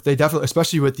sure. They definitely,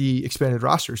 especially with the expanded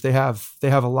rosters, they have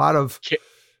a lot of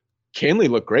Canley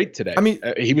looked great today. I mean,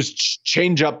 he was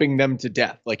change-upping them to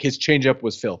death. Like his change-up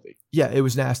was filthy. Yeah, it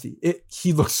was nasty.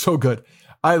 He looked so good.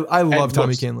 I love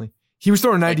Tommy Canley. He was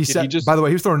throwing 97. By the way,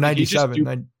 he was throwing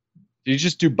 97. Did he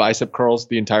just do bicep curls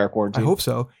the entire quarantine? I hope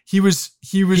so. He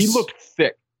looked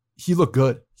thick. He looked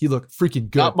good. He looked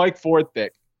freaking good. Not Mike Ford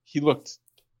thick. He looked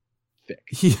thick.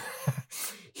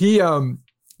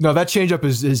 No, that changeup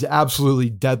is absolutely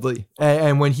deadly.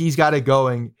 And when he's got it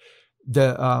going,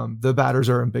 the batters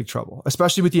are in big trouble,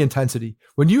 especially with the intensity.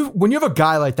 When you have a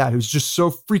guy like that who's just so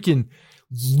freaking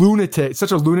lunatic,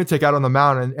 such a lunatic out on the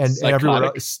mound and everywhere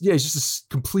else, yeah, he's just a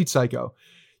complete psycho.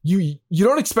 You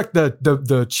don't expect the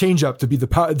changeup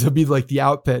to be like the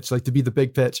out pitch, like to be the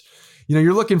big pitch. You know,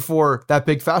 you're looking for that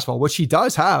big fastball, which he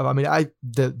does have. I mean,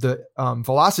 the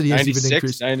velocity has even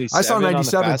increased. I saw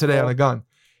 97 today on the gun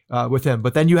with him,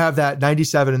 but then you have that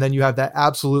 97, and then you have that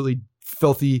absolutely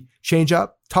filthy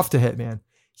changeup. Tough to hit, man.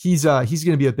 He's going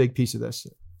to be a big piece of this.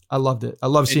 I loved it. I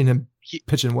love seeing him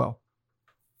pitching well.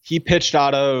 He pitched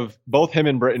both him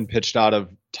and Britton pitched out of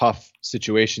tough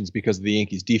situations because of the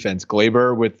Yankees defense.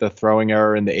 Glaber with the throwing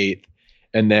error in the 8th,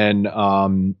 and then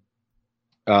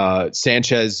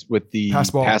Sanchez with the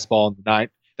pass ball in the 9th.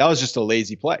 That was just a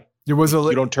lazy play. There was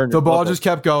the ball just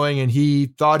kept going, and he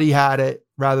thought he had it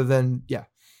rather than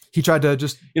he tried to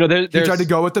just he tried to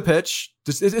go with the pitch.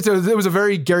 It was a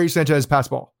very Gary Sanchez pass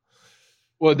ball.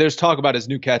 Well, there's talk about his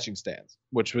new catching stance,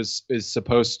 which is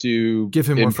supposed to give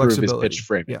him more flexibility. His pitch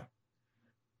frame. Yeah,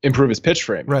 improve his pitch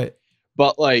frame. Right.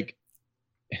 But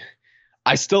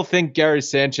I still think Gary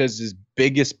Sanchez's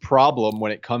biggest problem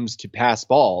when it comes to pass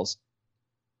balls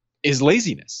is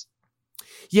laziness.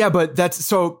 Yeah, but that's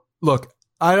so. Look,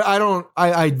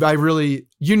 I really,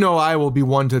 I will be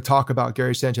one to talk about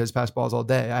Gary Sanchez pass balls all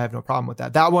day. I have no problem with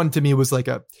that. That one to me was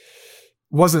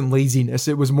wasn't laziness.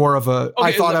 It was more of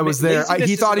I thought I was there.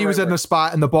 He thought he was in the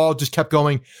spot and the ball just kept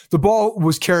going. The ball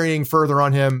was carrying further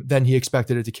on him than he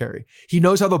expected it to carry. He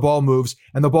knows how the ball moves,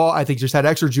 and the ball, I think, just had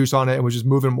extra juice on it and was just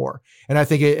moving more. And I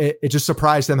think it just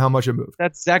surprised him how much it moved.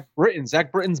 That's Zach Britton.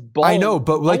 Zach Britton's ball. I know,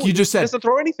 but like you just said, doesn't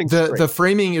throw anything the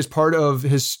framing is part of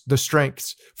the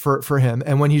strengths for him.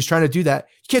 And when he's trying to do that,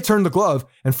 you can't turn the glove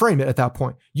and frame it at that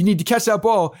point. You need to catch that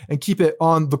ball and keep it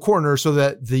on the corner so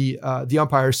that the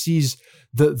umpire sees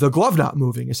the glove not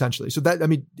moving, essentially. So that, I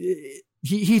mean,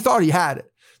 he thought he had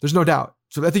it. There's no doubt.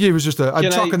 So I think it was just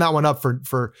I'm chalking that one up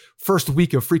for first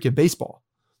week of freaking baseball.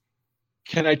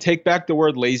 Can I take back the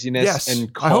word laziness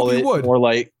and call it more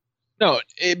no,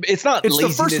 it's not it's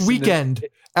laziness. The first weekend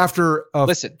after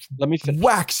let me finish.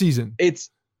 Whack season. I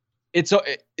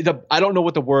don't know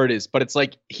what the word is, but it's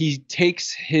like he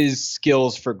takes his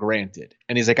skills for granted.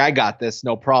 And he's like, I got this,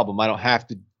 no problem. I don't have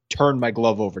to turn my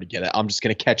glove over to get it. I'm just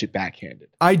going to catch it backhanded.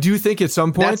 I do think at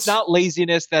some point that's not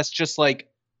laziness. That's just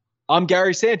I'm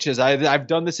Gary Sanchez. I've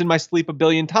done this in my sleep a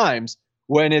billion times,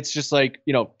 when it's just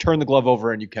turn the glove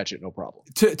over and you catch it, no problem.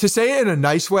 To say it in a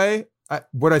nice way,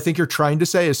 what I think you're trying to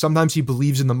say is sometimes he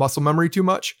believes in the muscle memory too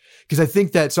much, because I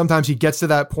think that sometimes he gets to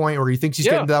that point, or he thinks he's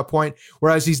getting to that point,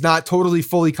 whereas he's not totally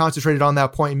fully concentrated on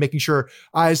that point and making sure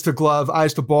eyes to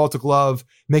ball to glove,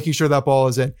 making sure that ball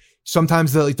is in.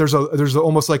 Sometimes there's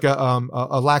almost like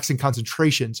a lax in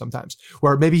concentration sometimes,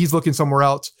 where maybe he's looking somewhere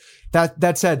else.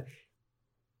 That said,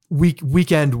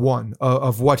 weekend one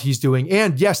of what he's doing.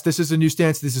 And yes, this is a new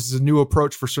stance. This is a new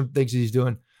approach for certain things that he's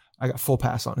doing. I got full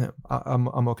pass on him.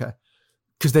 I'm okay.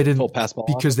 Because they didn't full pass ball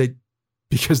because they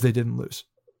didn't lose.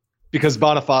 Because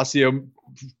Bonifacio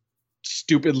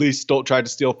stupidly tried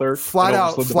to steal third. Flat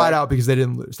out because they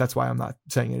didn't lose. That's why I'm not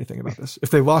saying anything about this. If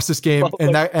they lost this game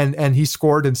and he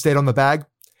scored and stayed on the bag,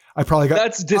 I probably got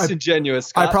that's disingenuous.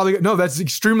 Scott. I probably no. That's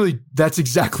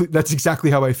exactly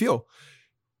how I feel.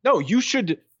 No, you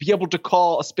should be able to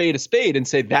call a spade and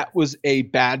say that was a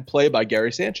bad play by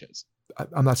Gary Sanchez.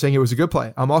 I'm not saying it was a good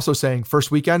play. I'm also saying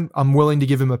first weekend, I'm willing to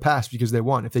give him a pass because they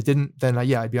won. If they didn't, then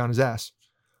I'd be on his ass.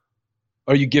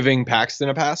 Are you giving Paxton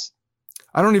a pass?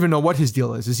 I don't even know what his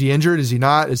deal is. Is he injured? Is he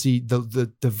not? Is he the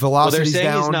velocity's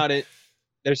down? He's not it.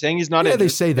 They're saying he's not injured. They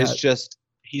say that. It's just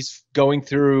he's going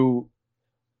through.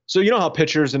 So you know how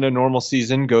pitchers in a normal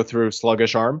season go through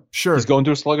sluggish arm? Sure. He's going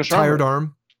through a sluggish tired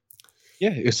arm.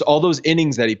 Yeah, it's all those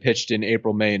innings that he pitched in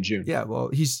April, May, and June. Yeah, well,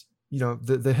 he's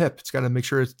the hip. It's got to make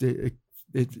sure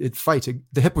it fights.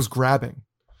 The hip was grabbing.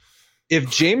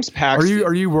 If James Paxton,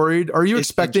 are you worried? Are you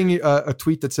expecting a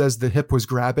tweet that says the hip was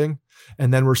grabbing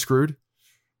and then we're screwed?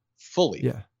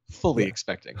 Fully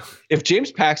expecting. If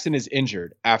James Paxton is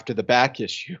injured after the back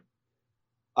issue,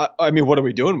 I mean, what are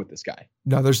we doing with this guy?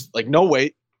 No, there's no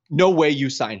way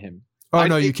you sign him.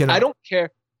 No, you cannot. I don't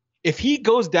care if he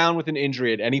goes down with an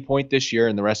injury at any point this year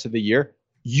and the rest of the year.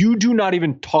 You do not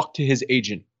even talk to his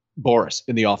agent, Boris,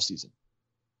 in the offseason.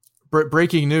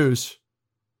 Breaking news.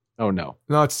 Oh, no.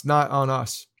 No, it's not on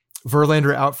us.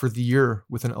 Verlander out for the year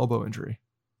with an elbow injury.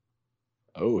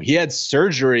 Oh, he had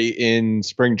surgery in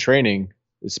spring training,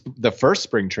 the first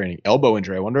spring training, elbow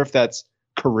injury. I wonder if that's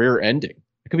career ending.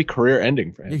 It could be career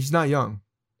ending for him. Yeah, he's not young.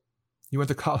 He went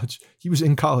to college. He was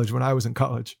in college when I was in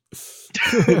college.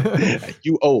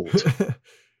 You old.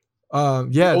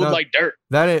 Yeah, old like dirt.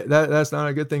 That's not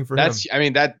a good thing for him. I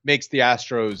mean, that makes the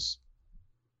Astros.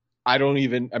 They're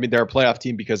a playoff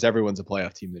team because everyone's a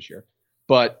playoff team this year.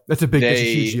 But that's a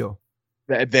huge deal.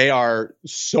 They are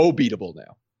so beatable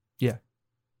now. Yeah,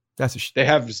 they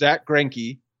have Zach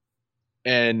Greinke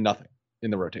and nothing in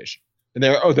the rotation, and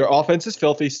their offense is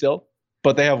filthy still,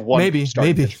 but they have one. Maybe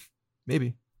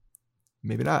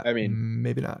not. I mean,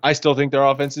 maybe not. I still think their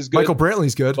offense is good. Michael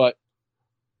Brantley's good, but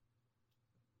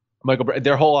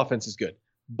their whole offense is good.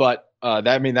 But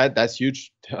that's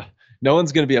huge. No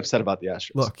one's going to be upset about the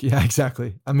Astros. Look, yeah,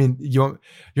 exactly. I mean, you're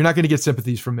not going to get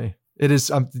sympathies from me. It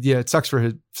is, it sucks for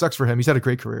him. He's had a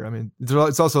great career. I mean,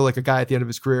 it's also like a guy at the end of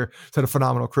his career who's had a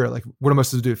phenomenal career. Like, what am I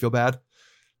supposed to do? Feel bad?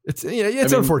 It's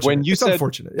unfortunate. It's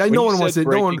unfortunate. No one wants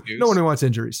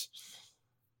injuries.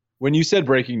 When you said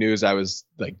breaking news, I was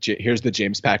like, here's the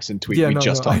James Paxton tweet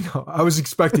talked. I know. I was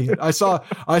expecting it. I saw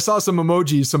some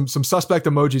emojis, some suspect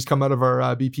emojis come out of our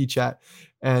BP chat,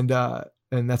 and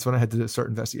that's when I had to start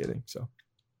investigating. So,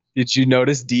 did you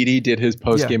notice Didi did his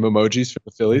post game emojis for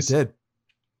the Phillies?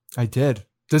 I did.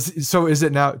 So is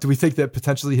it now? Do we think that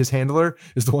potentially his handler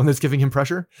is the one that's giving him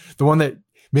pressure? The one that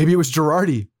maybe it was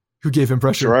Girardi who gave him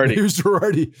pressure. It was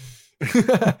Girardi.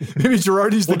 Maybe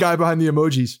Girardi's the guy behind the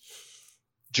emojis.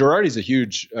 Girardi's a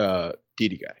huge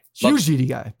Didi guy. Huge Didi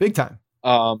guy. Big time.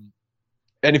 And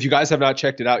if you guys have not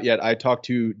checked it out yet, I talked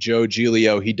to Joe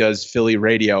Giglio. He does Philly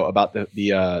radio about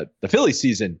the Philly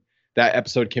season. That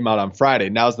episode came out on Friday.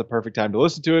 Now's the perfect time to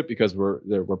listen to it because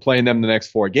we're playing them the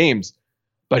next 4 games.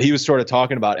 But he was sort of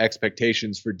talking about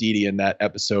expectations for Didi in that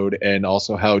episode, and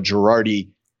also how Girardi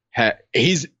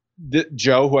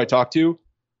Joe, who I talked to,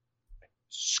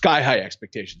 sky high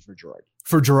expectations for Girardi.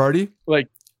 For Girardi?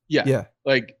 Yeah.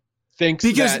 Like, thinks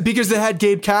because they had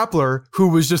Gabe Kapler, who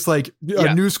was just like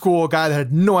a new school guy that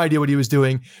had no idea what he was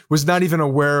doing, was not even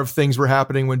aware of things were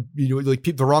happening when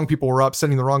the wrong people were up,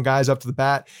 sending the wrong guys up to the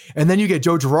bat. And then you get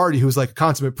Joe Girardi, who's like a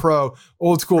consummate pro,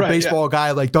 old school baseball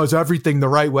guy, like does everything the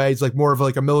right way. He's like more of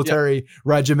like a military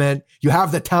regiment. You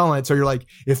have the talent. So you're like,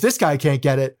 if this guy can't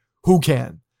get it, who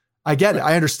can? I get it.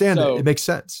 I understand it. It makes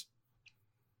sense.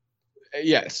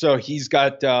 Yeah. So he's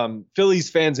got Phillies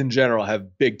fans in general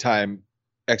have big time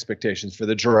expectations for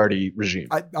the Girardi regime.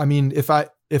 I mean, if I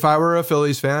were a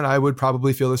Phillies fan, I would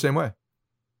probably feel the same way.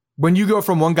 When you go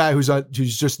from one guy who's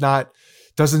just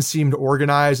doesn't seem to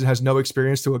organize and has no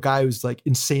experience to a guy who's like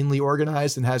insanely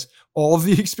organized and has all of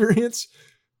the experience,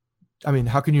 I mean,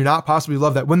 how can you not possibly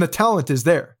love that when the talent is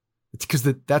there? It's because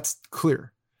that's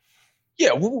clear.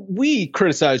 Yeah, we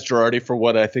criticized Girardi for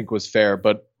what I think was fair,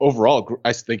 but overall,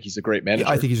 I think he's a great manager.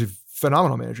 Yeah, I think he's a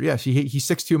phenomenal manager. Yes, he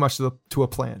sticks too much to a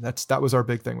plan. That was our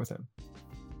big thing with him.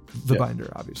 The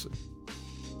binder, obviously.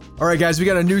 All right, guys, we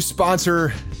got a new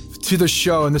sponsor to the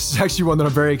show, and this is actually one that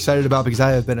I'm very excited about because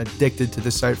I have been addicted to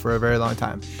this site for a very long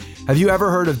time. Have you ever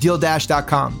heard of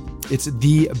DealDash.com? It's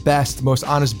the best, most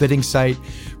honest bidding site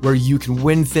where you can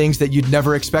win things that you'd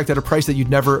never expect at a price that you'd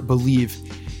never believe.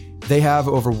 They have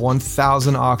over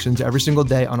 1,000 auctions every single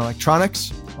day on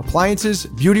electronics, appliances,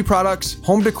 beauty products,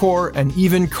 home decor, and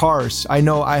even cars. I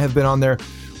know I have been on there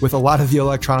with a lot of the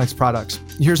electronics products.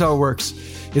 Here's how it works.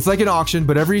 It's like an auction,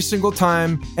 but every single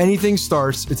time anything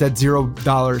starts, it's at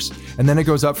 $0, and then it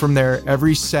goes up from there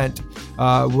every cent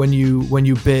when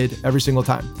you bid every single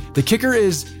time. The kicker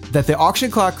is that the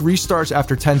auction clock restarts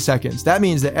after 10 seconds. That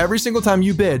means that every single time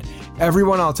you bid,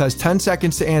 everyone else has 10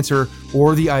 seconds to answer,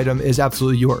 or the item is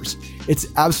absolutely yours. It's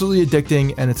absolutely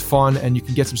addicting, and it's fun, and you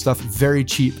can get some stuff very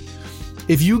cheap.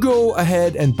 If you go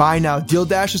ahead and buy now, Deal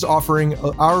Dash is offering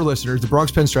our listeners, the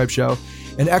Bronx Pinstripe Show,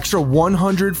 an extra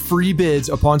 100 free bids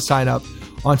upon sign up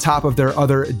on top of their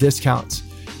other discounts.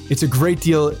 It's a great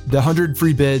deal. The 100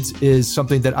 free bids is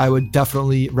something that I would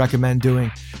definitely recommend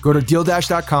doing. Go to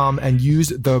DealDash.com and use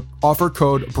the offer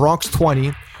code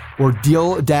Bronx20 or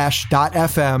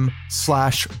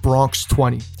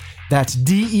dealdash.fm/Bronx20. That's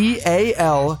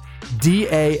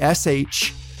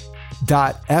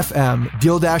DEALDASH.FM,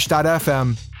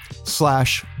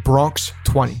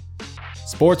 dealdash.fm/Bronx20.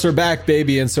 Sports are back,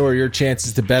 baby, and so are your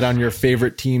chances to bet on your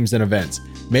favorite teams and events.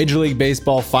 Major League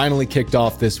Baseball finally kicked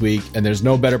off this week, and there's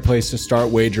no better place to start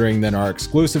wagering than our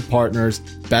exclusive partners,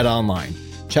 BetOnline.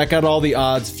 Check out all the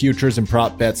odds, futures, and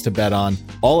prop bets to bet on,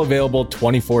 all available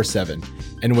 24/7.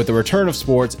 And with the return of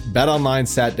sports, BetOnline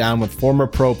sat down with former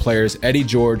pro players Eddie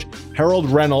George, Harold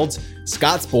Reynolds,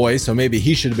 Scott's boy, so maybe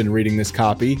he should have been reading this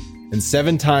copy, and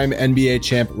 7-time NBA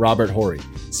champ Robert Horry.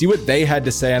 See what they had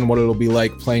to say on what it'll be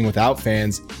like playing without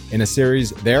fans in a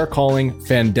series they're calling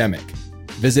Fandemic.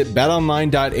 Visit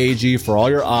betonline.ag for all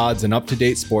your odds and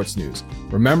up-to-date sports news.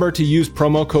 Remember to use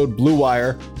promo code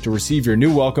BLUEWIRE to receive your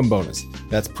new welcome bonus.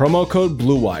 That's promo code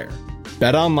BLUEWIRE.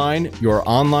 BetOnline, your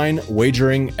online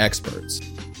wagering experts.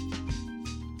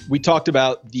 We talked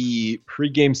about the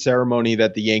pregame ceremony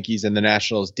that the Yankees and the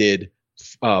Nationals did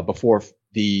before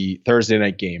the Thursday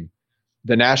night game.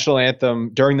 The national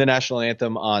anthem, during the national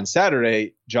anthem on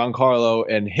Saturday, Giancarlo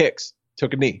and Hicks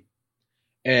took a knee.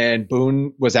 And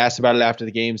Boone was asked about it after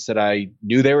the game, said, I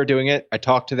knew they were doing it. I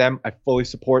talked to them. I fully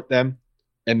support them.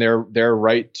 And they're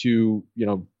right to,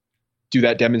 do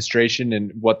that demonstration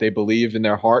and what they believe in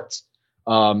their hearts.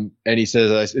 And he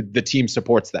says the team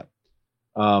supports them.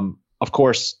 Of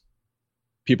course,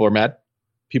 people are mad.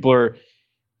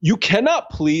 You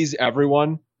cannot please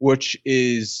everyone, which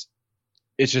it's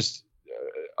just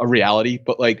a reality.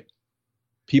 But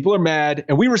people are mad,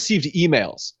 and we received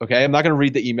emails. Okay, I'm not going to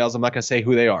read the emails. I'm not going to say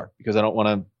who they are because I don't want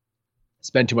to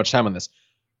spend too much time on this.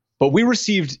 But we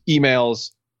received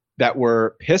emails that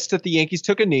were pissed that the Yankees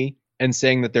took a knee and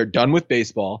saying that they're done with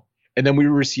baseball. And then we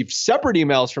received separate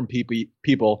emails from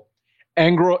people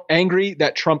angry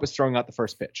that Trump is throwing out the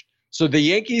first pitch. So the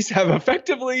Yankees have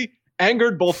effectively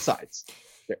angered both sides.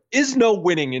 There is no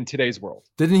winning in today's world.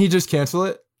 Didn't he just cancel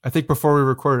it? I think before we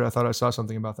recorded, I thought I saw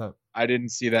something about that. I didn't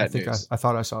see that. I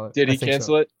thought I saw it. Did he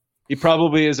cancel it? He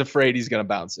probably is afraid he's going to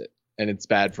bounce it, and it's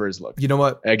bad for his look. You know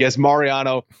what? I guess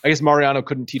Mariano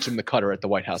couldn't teach him the cutter at the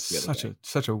White House the other day.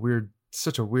 Such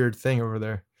a weird thing over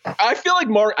there. I feel like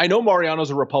I know Mariano's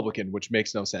a Republican, which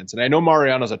makes no sense. And I know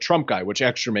Mariano's a Trump guy, which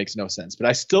extra makes no sense.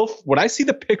 But when I see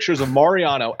the pictures of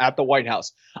Mariano at the White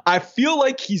House, I feel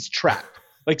like he's trapped.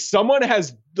 Like someone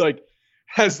has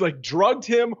drugged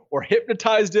him or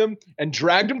hypnotized him and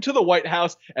dragged him to the White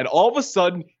House. And all of a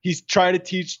sudden he's trying to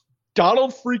teach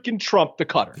Donald freaking Trump the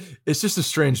cutter. It's just a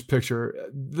strange picture.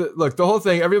 The whole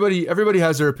thing, everybody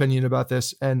has their opinion about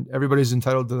this, and everybody's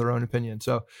entitled to their own opinion.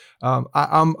 So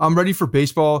I'm ready for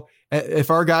baseball. If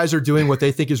our guys are doing what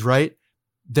they think is right,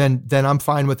 then I'm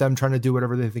fine with them trying to do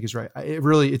whatever they think is right.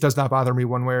 It does not bother me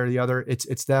one way or the other.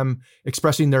 It's them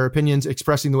expressing their opinions,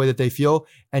 expressing the way that they feel.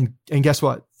 And guess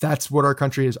what? That's what our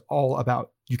country is all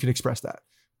about. You can express that.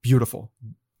 Beautiful.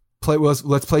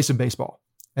 Let's play some baseball.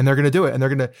 And they're going to do it. And they're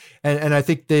going to, and I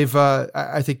think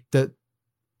I think that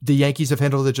the Yankees have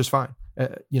handled it just fine.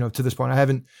 To this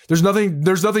point, there's nothing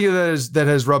that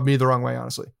has rubbed me the wrong way,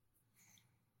 honestly.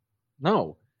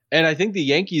 No. And I think the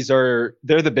Yankees they're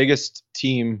the biggest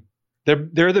team.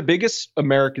 They're the biggest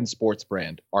American sports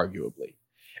brand, arguably.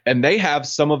 And they have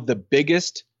some of the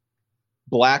biggest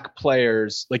black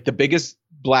players, like the biggest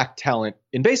black talent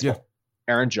in baseball.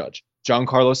 Yeah. Aaron Judge,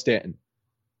 Giancarlo Stanton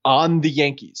on the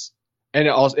Yankees. And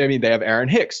also, they have Aaron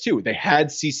Hicks too. They had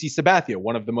CC Sabathia,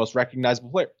 one of the most recognizable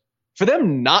players. For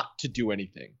them not to do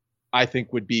anything, I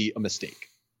think would be a mistake.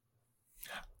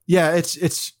 Yeah,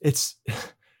 it's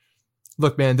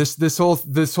look, man, this whole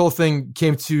thing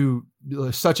came to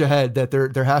such a head that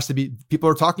there has to be, people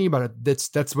are talking about it.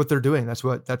 That's what they're doing. That's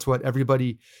what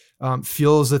everybody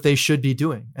feels that they should be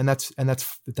doing. And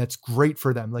that's great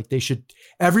for them. Like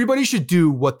everybody should do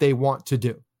what they want to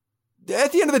do.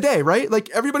 At the end of the day, right? Like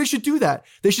everybody should do that.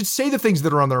 They should say the things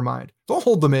that are on their mind. Don't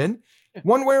hold them in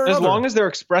one way or another. As long as they're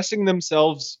expressing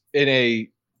themselves in a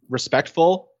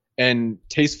respectful and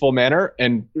tasteful manner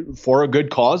and for a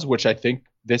good cause, which I think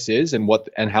this is, and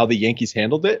how the Yankees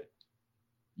handled it.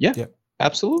 Yeah.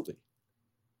 Absolutely.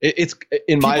 It's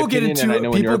in my opinion, and I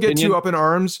know in your opinion, people get too up in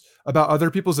arms about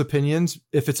other people's opinions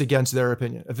if it's against their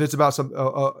opinion. If it's about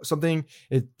something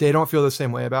they don't feel the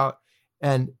same way about.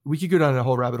 And we could go down a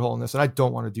whole rabbit hole in this, and I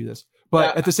don't want to do this.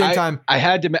 But at the same time, I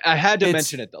had to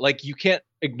mention it. Like, you can't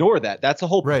ignore that. That's the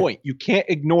whole point. You can't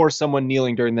ignore someone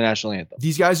kneeling during the national anthem.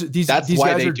 These guys are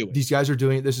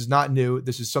doing it. This is not new.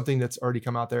 This is something that's already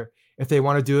come out there. If they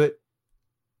want to do it,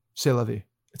 c'est la vie.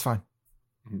 It's fine.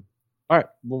 Mm-hmm. All right,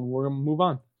 well, we're gonna move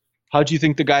on. How do you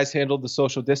think the guys handled the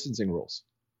social distancing rules?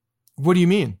 What do you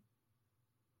mean?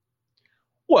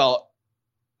 Well,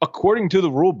 according to the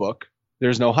rule book,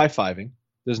 there's no high-fiving.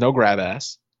 There's no grab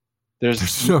ass.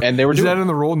 And they were doing that in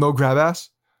the rule. No grab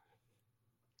ass.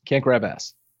 Can't grab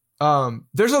ass.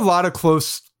 There's a lot of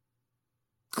close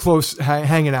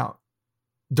hanging out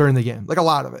during the game. Like a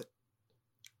lot of it.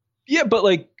 Yeah, but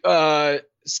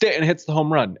Stanton hits the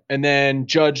home run and then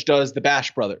Judge does the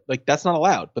Bash brother. Like, that's not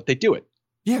allowed, but they do it.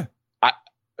 Yeah.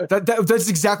 That's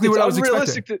exactly what I was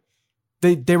expecting.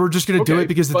 They were just going to do it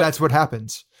because that's what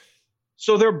happens.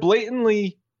 So they're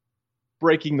blatantly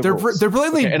breaking the rules. They're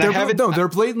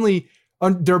blatantly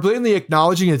they're blatantly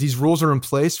acknowledging that these rules are in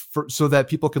place so that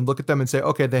people can look at them and say,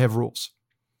 okay, they have rules.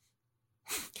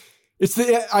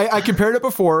 I compared it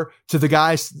before to the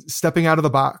guy stepping out of the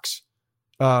box,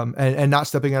 and not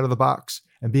stepping out of the box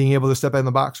and being able to step out of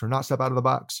the box or not step out of the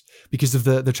box because of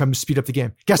they're trying to speed up the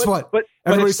game. Guess what?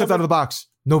 Everybody stepped out of the box.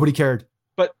 Nobody cared.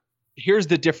 But here's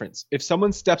the difference. If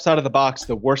someone steps out of the box,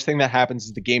 the worst thing that happens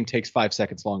is the game takes 5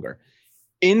 seconds longer.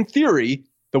 In theory,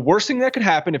 the worst thing that could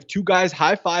happen if two guys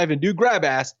high five and do grab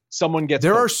ass, someone gets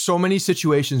There hurt. are so many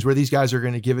situations where these guys are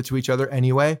going to give it to each other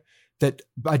anyway that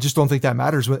I just don't think that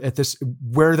matters at this,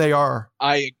 where they are.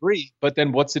 I agree. But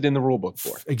then what's it in the rule book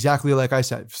for? Exactly like I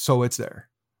said. So it's there.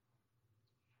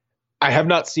 I have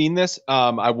not seen this.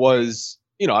 I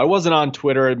wasn't on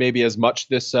Twitter maybe as much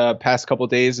this past couple of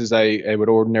days as I would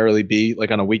ordinarily be, like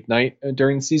on a weeknight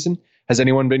during the season. Has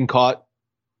anyone been caught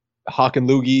hawking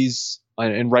loogies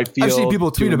in right field? I've seen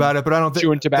people tweet about it, but I don't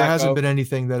think there hasn't been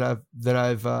anything that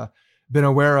I've been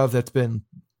aware of that's been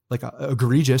like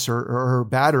egregious or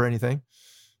bad or anything.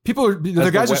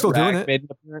 The guys are still doing it.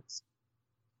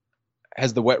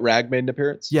 Has the wet rag made an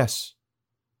appearance? Yes.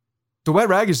 The wet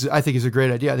rag is a great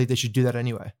idea. I think they should do that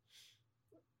anyway.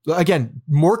 Again,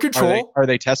 more control. Are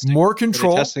they testing? More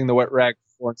control. Are they testing the wet rag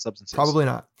for foreign substances? Probably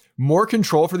not. More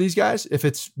control for these guys if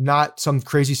it's not some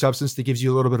crazy substance that gives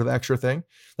you a little bit of extra thing.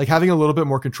 Like having a little bit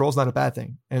more control is not a bad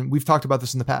thing. And we've talked about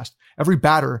this in the past. Every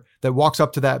batter that walks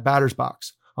up to that batter's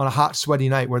box on a hot, sweaty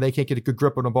night where they can't get a good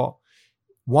grip on the ball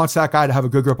wants that guy to have a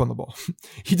good grip on the ball.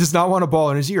 He does not want a ball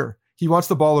in his ear. He wants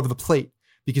the ball over the plate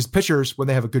because pitchers, when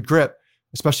they have a good grip,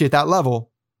 especially at that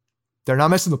level, they're not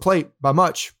missing the plate by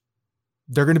much.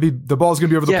 The ball's going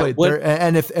to be over the plate.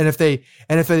 And if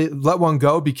they let one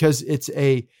go because it's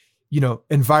a,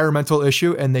 environmental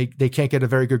issue and they can't get a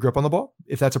very good grip on the ball,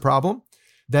 if that's a problem,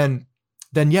 then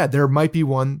yeah, there might be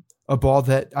a ball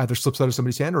that either slips out of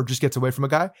somebody's hand or just gets away from a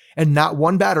guy, and not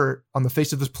one batter on the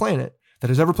face of this planet that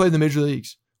has ever played in the major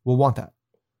leagues will want that.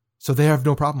 So they have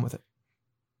no problem with it.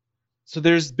 So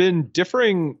there's been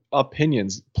differing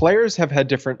opinions. Players have had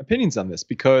different opinions on this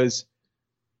because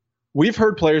we've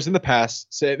heard players in the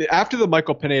past say that after the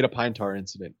Michael Pineda-Pine Tar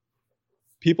incident,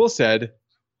 people said,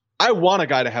 I want a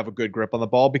guy to have a good grip on the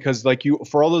ball because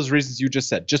for all those reasons you just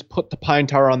said, just put the pine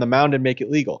tar on the mound and make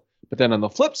it legal. But then on the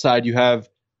flip side, you have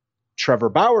Trevor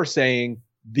Bauer saying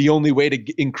the only way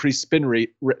to increase spin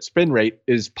rate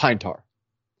is pine tar.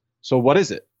 So what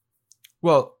is it?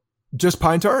 Well, just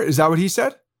pine tar? Is that what he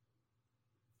said?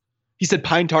 He said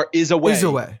pine tar is a way. Is a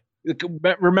way.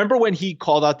 Remember when he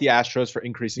called out the Astros for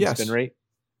increasing spin rate?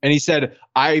 And he said,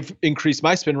 I've increased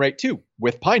my spin rate too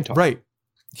with pine tar. Right.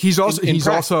 He's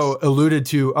also alluded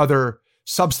to other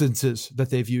substances that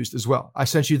they've used as well. I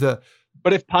sent you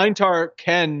But if pine tar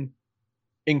can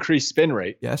increase spin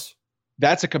rate, yes,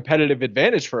 that's a competitive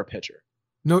advantage for a pitcher.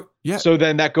 No, yeah. So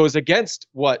then that goes against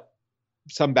what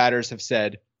some batters have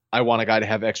said. I want a guy to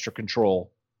have extra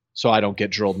control so I don't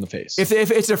get drilled in the face. If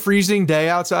it's a freezing day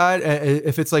outside,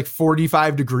 if it's like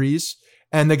 45 degrees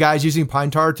and the guy's using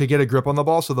pine tar to get a grip on the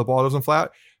ball so the ball doesn't fly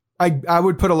out, I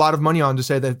would put a lot of money on to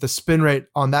say that the spin rate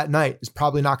on that night is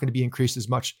probably not going to be increased as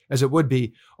much as it would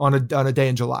be on a day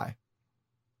in July.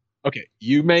 Okay,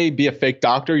 you may be a fake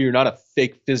doctor. You're not a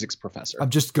fake physics professor.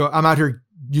 I'm out here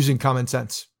using common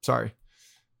sense. Sorry.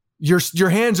 Your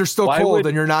hands are still cold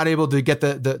and you're not able to get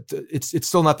it's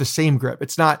still not the same grip.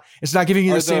 It's not giving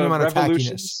you the same amount of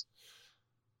tackiness.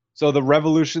 So the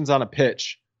revolutions on a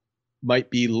pitch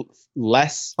might be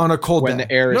less on a cold when day.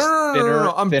 The air is thinner.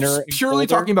 I'm purely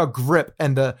talking about grip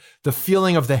and the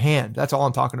feeling of the hand. That's all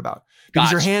I'm talking about.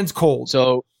 Because your hand's cold.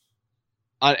 So,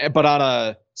 but on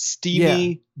a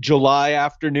steamy July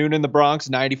afternoon in the Bronx,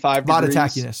 95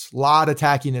 degrees. Lot of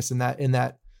tackiness in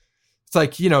that. It's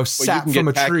like, sap from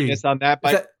a tree. On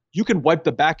that, you can wipe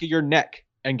the back of your neck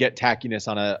and get tackiness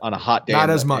on a hot day.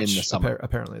 Not as much in the summer.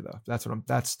 Apparently though. That's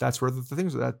where the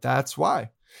things are. That's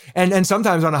why. And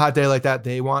sometimes on a hot day like that,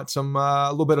 they want some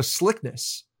a little bit of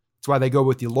slickness. That's why they go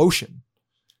with the lotion.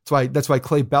 That's why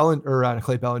Clay Buchholz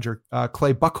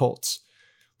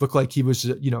looked like he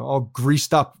was all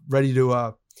greased up, ready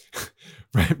to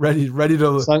ready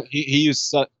to. He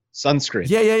used sunscreen.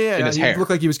 Yeah. In his hair. He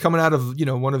looked like he was coming out of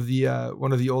one of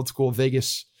the old school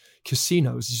Vegas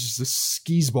casinos. He's just a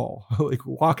skis ball, like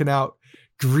walking out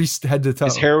greased head to toe.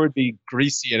 His hair would be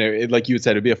greasy, and it, like you had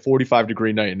said, it'd be a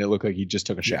 45-degree night, and it looked like he just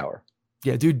took a shower.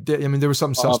 Yeah, dude. I mean, there was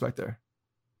something suspect there.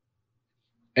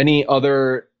 Do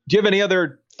you have any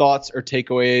other thoughts or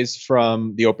takeaways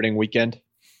from the opening weekend?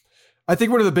 I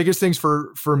think one of the biggest things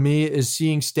for me is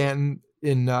seeing Stanton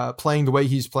in playing the way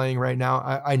he's playing right now.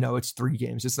 I know it's 3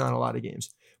 games. It's not a lot of games,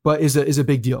 but is a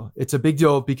big deal. It's a big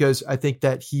deal because I think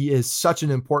that he is such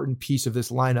an important piece of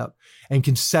this lineup and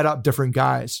can set up different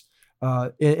guys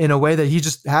in a way that he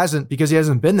just hasn't, because he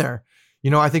hasn't been there.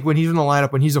 I think when he's in the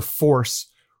lineup, when he's a force,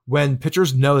 when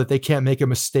pitchers know that they can't make a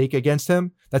mistake against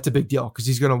him, that's a big deal because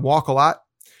he's going to walk a lot.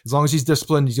 As long as he's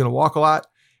disciplined, he's going to walk a lot.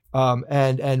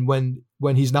 And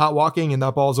when he's not walking and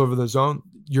that ball's over the zone,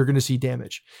 you're going to see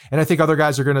damage. And I think other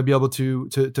guys are going to be able to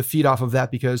feed off of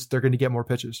that because they're going to get more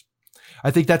pitches.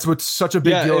 I think that's what's such a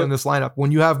big deal in this lineup.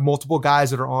 When you have multiple guys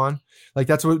that are on, like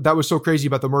that was so crazy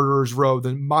about the murderer's row,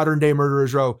 the modern day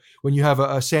murderer's row. When you have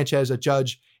a Sanchez, a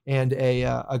Judge, and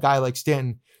a guy like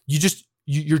Stanton,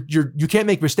 you can't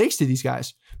make mistakes to these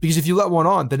guys because if you let one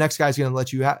on, the next guy's going to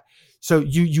let you have. So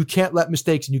you can't let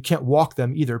mistakes and you can't walk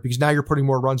them either because now you're putting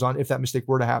more runs on if that mistake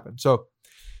were to happen. So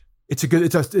it's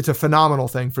a phenomenal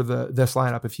thing for this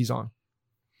lineup if he's on.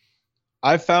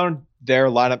 I've found their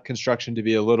lineup construction to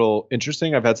be a little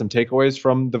interesting. I've had some takeaways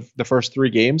from the first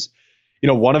 3 games.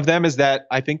 One of them is that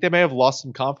I think they may have lost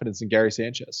some confidence in Gary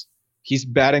Sanchez. He's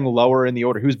batting lower in the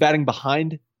order. He was batting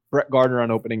behind Brett Gardner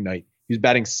on opening night. He was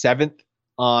batting 7th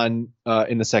in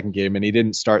the second game, and he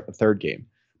didn't start the third game.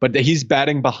 But he's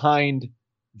batting behind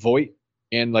Voit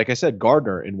and, like I said,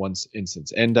 Gardner in one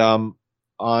instance, and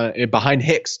behind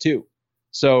Hicks too.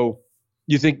 So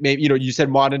you think maybe you said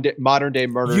modern day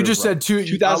murder. You just said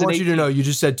 2. I want you to know you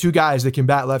just said 2 guys that can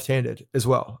bat left-handed as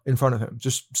well in front of him.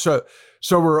 Just so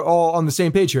we're all on the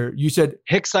same page here. You said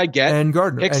Hicks, I get, and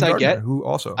Gardner. Hicks, and I get. Who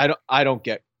also I don't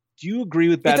get. Do you agree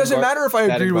with that? It doesn't matter if I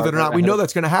agree with it or not. We know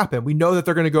that's going to happen. We know that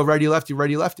they're going to go righty lefty.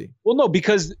 Well, no,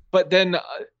 but then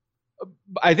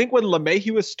I think when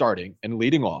LeMahieu is starting and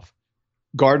leading off,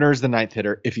 Gardner is the 9th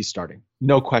hitter if he's starting.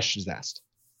 No questions asked.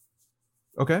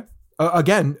 Okay.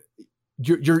 Again,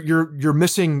 you're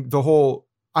missing the whole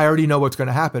I already know what's going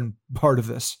to happen part of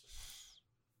this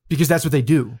because that's what they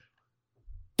do.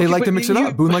 They like to mix it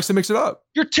up. Boone likes to mix it up.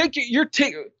 You're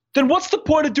taking. Then what's the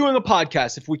point of doing a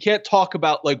podcast if we can't talk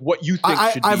about like what you think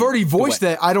should be? I've already voiced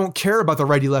that I don't care about the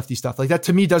righty lefty stuff. Like that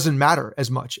to me doesn't matter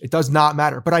as much. It does not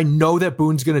matter. But I know that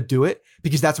Boone's going to do it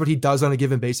because that's what he does on a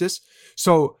given basis.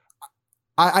 So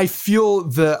I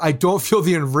don't feel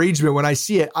the enragement when I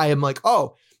see it. I am like,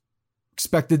 oh,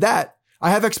 expected that. I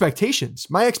have expectations.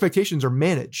 My expectations are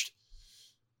managed.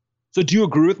 So do you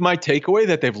agree with my takeaway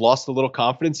that they've lost a little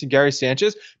confidence in Gary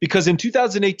Sanchez? Because in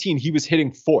 2018, he was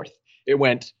hitting 4th. It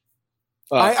went.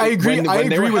 I agree. I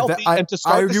agree with that.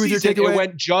 I agree with your takeaway.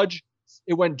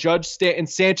 It went Judge, Stanton,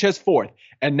 Sanchez 4th,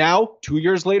 and now 2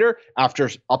 years later, after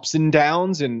ups and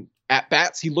downs and at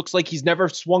bats, he looks like he's never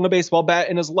swung a baseball bat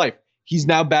in his life. He's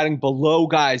now batting below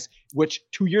guys, which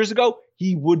 2 years ago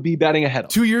he would be batting ahead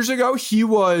of. 2 years ago, he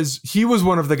was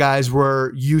one of the guys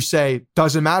where you say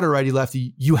doesn't matter righty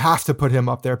lefty, you have to put him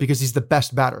up there because he's the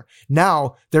best batter.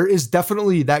 Now there is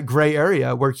definitely that gray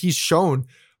area where he's shown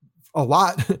a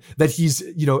lot that he's,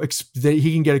 that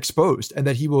he can get exposed and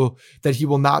that he will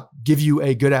not give you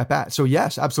a good at bat. So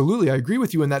yes, absolutely. I agree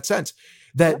with you in that sense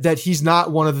that he's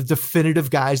not one of the definitive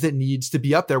guys that needs to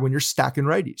be up there when you're stacking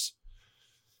righties.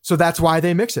 So that's why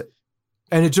they mix it.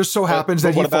 And it just so happens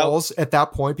that he falls at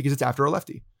that point because it's after a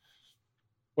lefty.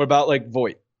 What about like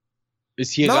Voit?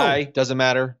 Is he a guy? Doesn't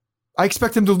matter. I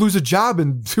expect him to lose a job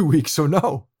in 2 weeks. So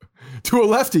no, to a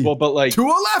lefty. Well, but like to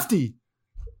a lefty.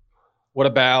 What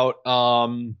about I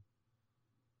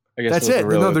guess that's it.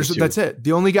 That's it.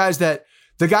 The only guys that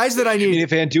I need.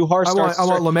 If Andujar starts, I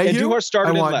want LeMahieu. Andujar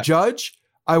started. I want left. Judge.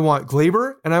 I want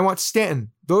Glaber, and I want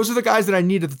Stanton. Those are the guys that I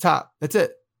need at the top. That's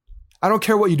it. I don't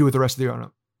care what you do with the rest of the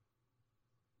lineup.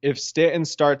 If Stanton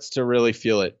starts to really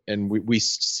feel it, and we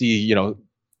see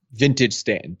vintage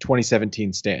Stanton,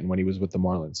 2017 Stanton when he was with the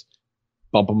Marlins,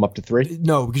 bump him up to 3.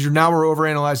 No, because we're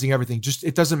overanalyzing everything. Just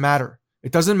it doesn't matter.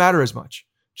 It doesn't matter as much.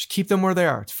 Just keep them where they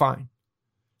are. It's fine.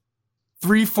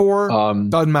 3, 4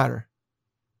 doesn't matter.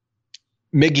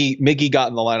 Miggy got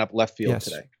in the lineup left field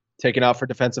today, taken out for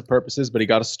defensive purposes, but he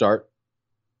got a start.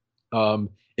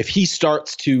 If he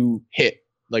starts to hit,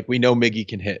 like we know Miggy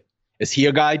can hit, is he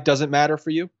a guy? Doesn't matter for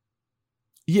you?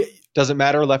 Yeah, doesn't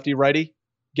matter. Lefty, righty,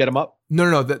 get him up. No.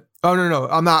 No.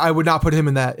 I'm not. I would not put him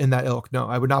in that ilk. No,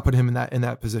 I would not put him in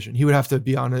that position. He would have to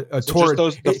be on a torrid.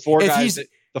 The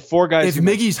four guys. If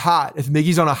Miggy's hot, if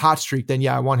Miggy's on a hot streak, then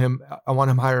yeah, I want him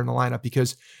higher in the lineup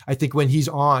because I think when he's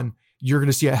on, you're going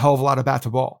to see a hell of a lot of bat to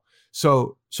ball.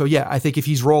 So yeah, I think if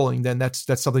he's rolling, then that's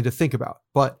something to think about.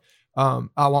 But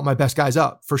I want my best guys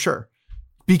up for sure.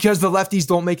 Because the lefties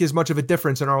don't make as much of a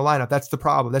difference in our lineup. That's the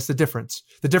problem. That's the difference.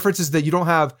 The difference is that you don't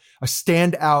have a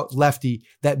standout lefty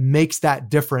that makes that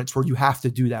difference where you have to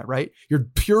do that, right? You're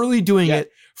purely doing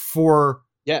it for,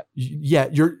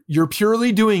 you're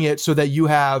purely doing it so that you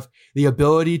have the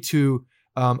ability to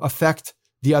affect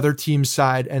the other team's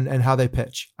side and how they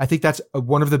pitch. I think that's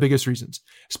one of the biggest reasons,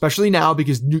 especially now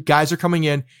because new guys are coming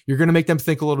in. You're going to make them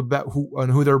think a little bit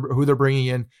who they're bringing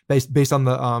in based on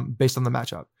the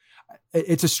matchup.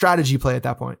 It's a strategy play at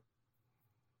that point.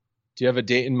 Do you have a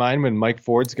date in mind when Mike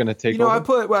Ford's going to take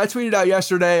over? I tweeted out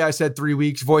yesterday. I said 3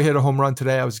 weeks. Voit hit a home run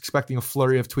today. I was expecting a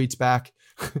flurry of tweets back.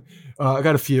 I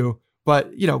got a few,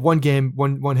 but one game,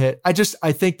 one hit. I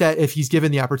think that if he's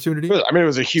given the opportunity, I mean, it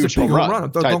was a huge home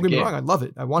run. Don't get me wrong. I love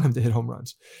it. I want him to hit home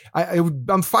runs.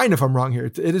 I'm fine if I'm wrong here.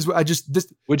 It is.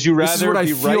 Would you rather this is what I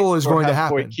feel is going to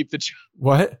happen? Voit keep the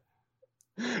what?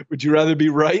 Would you rather be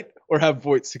right or have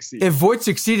Voit succeed? If Voit's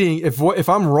succeeding, if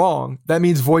I'm wrong, that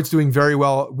means Voit's doing very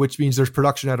well, which means there's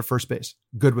production out of first base.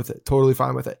 Good with it. Totally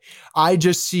fine with it. I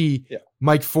just see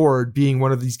Mike Ford being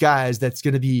one of these guys that's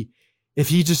going to be, if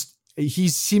he's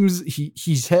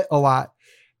hit a lot,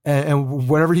 and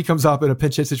whenever he comes up in a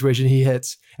pinch hit situation, he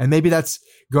hits. And maybe that's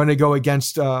going to go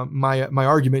against my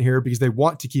argument here because they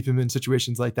want to keep him in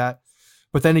situations like that.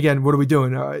 But then again, what are we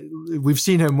doing? We've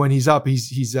seen him when he's up,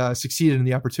 he's succeeded in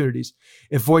the opportunities.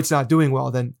 If Voigt's not doing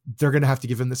well, then they're going to have to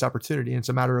give him this opportunity. And it's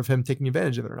a matter of him taking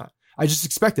advantage of it or not. I just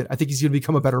expect it. I think he's going to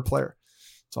become a better player.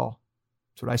 That's all.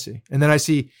 That's what I see. And then I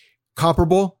see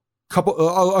comparable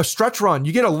a stretch run.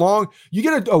 You get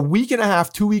a week and a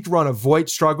half, 2 week run of Voit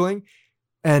struggling.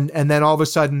 And then all of a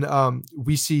sudden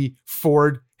we see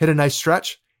Ford hit a nice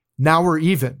stretch. Now we're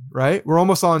even, right? We're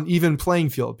almost on even playing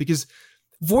field because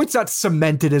Voigt's not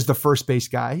cemented as the first base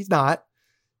guy. He's not.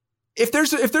 If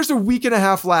there's a week and a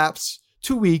half lapse,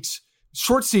 2 weeks,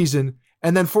 short season,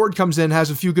 and then Ford comes in, has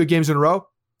a few good games in a row,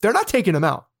 they're not taking him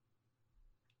out.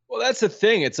 Well, that's the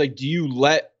thing. It's like, do you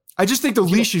let... I just think the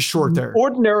leash is short there.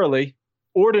 Ordinarily,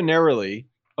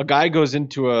 a guy goes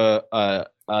into an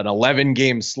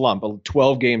 11-game slump, a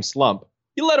 12-game slump.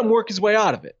 You let him work his way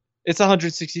out of it. It's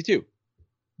 162.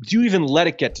 Do you even let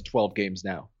it get to 12 games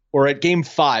now? Or at game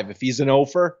 5, if he's an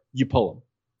 0-for, you pull him.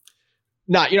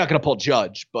 You're not going to pull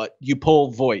Judge, but you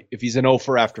pull Voit if he's an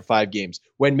 0-for after 5 games.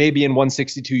 When maybe in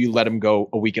 162 you let him go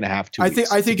a week and a half, 2 weeks.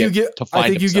 I think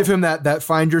you give him that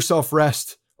find yourself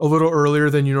rest a little earlier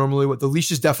than you normally would. The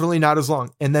leash is definitely not as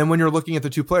long. And then when you're looking at the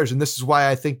two players, and this is why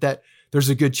I think that there's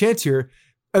a good chance here,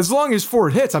 as long as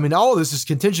Ford hits, I mean, all of this is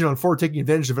contingent on Ford taking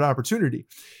advantage of an opportunity.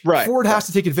 Right. Ford has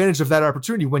to take advantage of that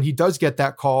opportunity when he does get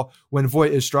that call when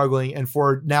Voit is struggling and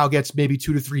Ford now gets maybe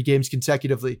 2 to 3 games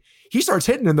consecutively. He starts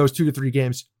hitting in those 2 to 3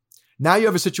 games. Now you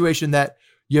have a situation that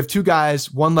you have 2 guys,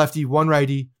 one lefty, one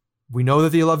righty. We know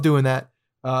that they love doing that,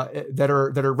 that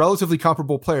are relatively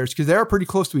comparable players because they are pretty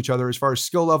close to each other as far as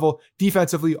skill level,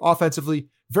 defensively, offensively,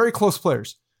 very close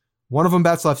players. One of them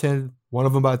bats left-handed, one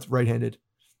of them bats right-handed.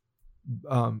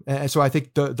 And so I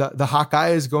think the hot guy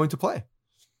is going to play.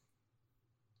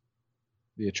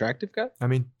 The attractive guy? I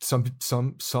mean, some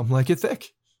like it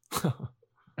thick. Oh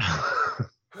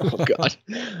God.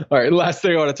 All right. Last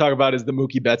thing I want to talk about is the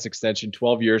Mookie Betts extension,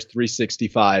 12 years,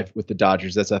 365 with the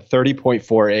Dodgers. That's a 30.4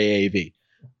 AAV.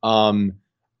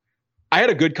 I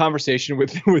had a good conversation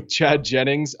with Chad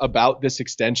Jennings about this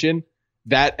extension.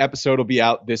 That episode will be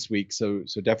out this week. So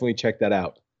definitely check that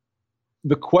out.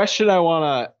 The question I want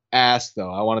to ask,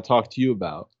 though, I want to talk to you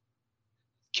about,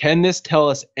 can this tell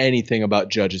us anything about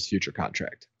Judge's future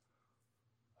contract?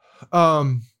 Yeah,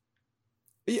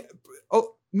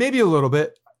 maybe a little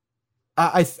bit.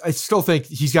 I still think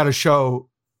he's got to show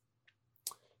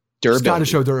durability. He's got to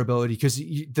show durability because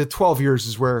the 12 years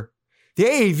is where the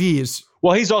AAV is.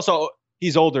 Well, he's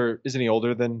older. Isn't he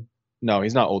older than? No,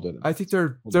 he's not older than. I think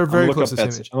they're very close to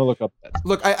the same age. I'm gonna look up Betts.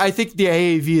 Look, I think the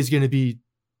AAV is going to be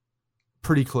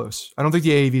pretty close. I don't think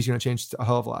the AAV is going to change a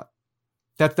hell of a lot.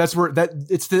 That's where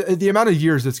it's the amount of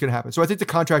years that's going to happen. So I think the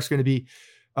contract's going to be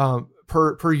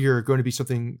per year going to be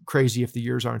something crazy if the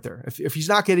years aren't there. If he's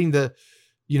not getting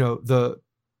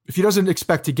if he doesn't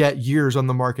expect to get years on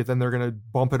the market, then they're going to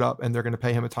bump it up and they're going to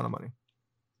pay him a ton of money.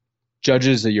 Judge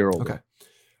is a year older.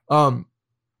 Okay.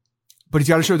 But he's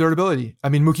got to show durability. I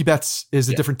mean, Mookie Betts is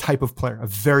a different type of player, a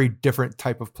very different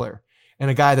type of player. And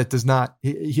a guy that does not,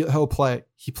 he'll play.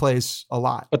 He plays a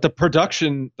lot, but the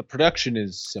production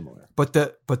is similar. But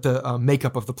the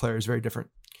makeup of the player is very different.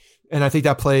 And I think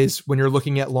that plays when you're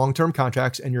looking at long-term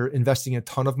contracts and you're investing a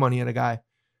ton of money in a guy.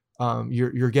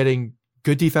 You're getting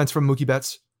good defense from Mookie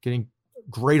Betts, getting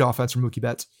great offense from Mookie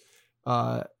Betts.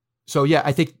 So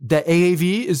I think the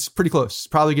AAV is pretty close. It's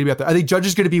probably going to be up there. I think Judge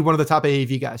is going to be one of the top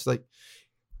AAV guys. Like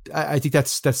I think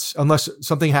that's unless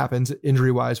something happens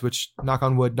injury wise, which knock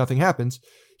on wood, nothing happens,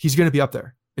 he's going to be up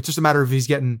there. It's just a matter of he's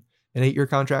getting an 8-year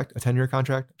contract, a 10-year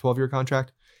contract, a 12-year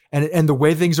contract. And the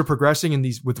way things are progressing in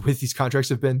these with these contracts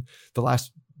have been the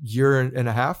last year and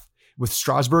a half, with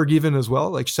Strasburg even as well,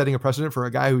 like setting a precedent for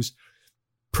a guy who's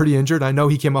pretty injured. I know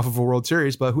he came off of a World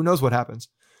Series, but who knows what happens?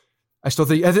 I still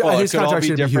think his contract's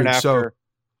going to be huge. After,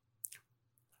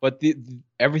 but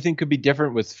everything could be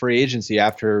different with free agency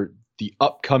after the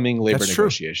upcoming labor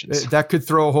negotiations. That could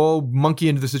throw a whole monkey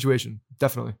into the situation.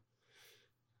 Definitely.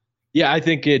 Yeah, I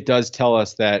think it does tell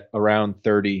us that around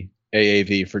 30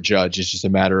 AAV for Judge is just a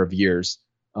matter of years.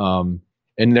 And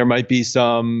there might be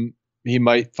he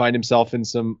might find himself in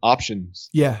some options.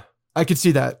 Yeah, I could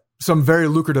see that. Some very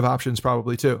lucrative options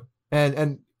probably too.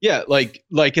 And yeah, like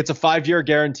it's a 5-year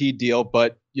guaranteed deal,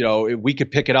 but we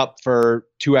could pick it up for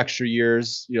 2 extra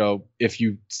years, if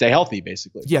you stay healthy,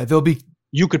 basically. Yeah,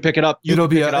 you could pick it up. It'll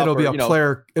be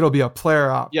a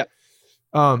player op.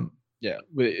 Yeah.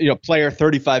 Player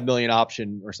 35 million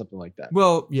option or something like that.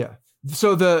 Well, yeah.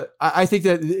 So I think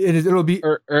that it'll be,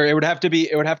 or it would have to be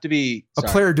a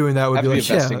player doing that would be like,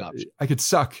 option. I could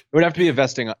suck. It would have to be a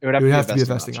vesting. It would have to be a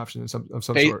vesting option of some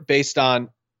sort. Based on,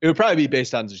 it would probably be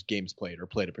based on just games played or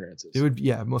plate appearances. It would,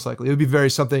 most likely. It would be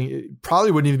it probably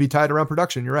wouldn't even be tied around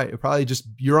production. You're right. It probably just,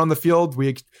 you're on the field.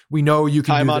 We know you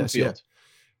can time do on this. Field. Yeah.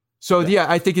 So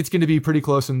I think it's going to be pretty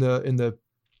close in the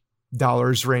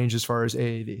dollars range as far as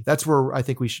AAV. That's where I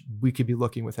think we could be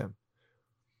looking with him.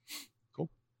 Cool.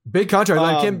 Big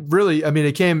contract.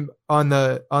 It came on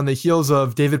the heels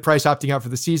of David Price opting out for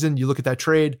the season. You look at that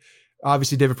trade.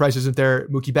 Obviously, David Price isn't there.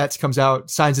 Mookie Betts comes out,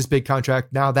 signs this big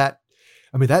contract. Now that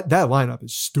lineup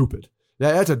is stupid.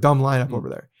 That's a dumb lineup over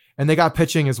there. And they got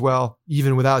pitching as well,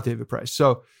 even without David Price.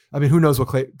 So, who knows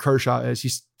what Kershaw is?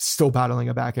 He's still battling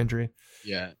a back injury.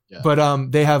 Yeah.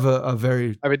 But they have a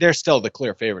very. They're still the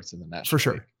clear favorites in the National for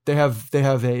sure. League. They have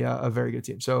a very good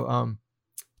team. So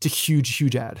it's a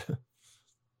huge ad.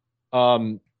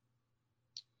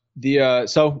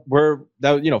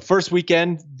 First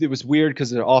weekend it was weird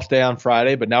because it's an off day on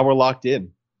Friday, but now we're locked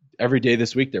in. Every day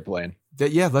this week they're playing.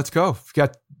 Let's go. We've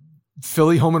got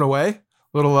Philly home and away.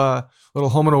 Little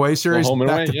home and away series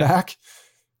back to back.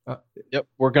 Yep.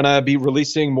 We're going to be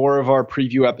releasing more of our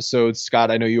preview episodes.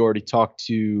 Scott, I know you already talked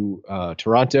to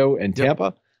Toronto and Tampa.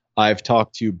 Yep. I've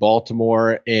talked to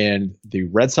Baltimore and the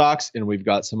Red Sox, and we've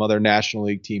got some other National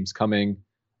League teams coming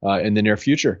in the near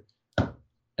future.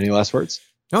 Any last words?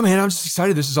 No, man, I'm just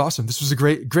excited. This is awesome. This was a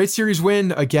great series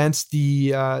win against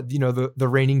the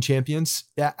reigning champions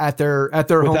at their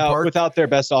home park without their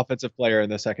best offensive player in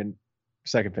the second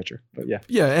pitcher. But yeah.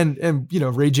 Yeah. And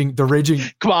raging.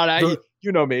 Come on.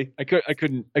 You know me. I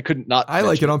couldn't not. I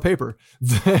like it on paper.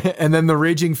 And then the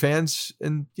raging fans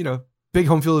and, big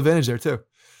home field advantage there too.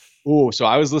 Oh, so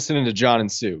I was listening to John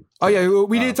and Sue. Oh yeah.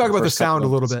 We need to talk about the sound a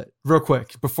little bit real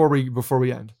quick before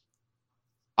we end.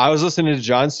 I was listening to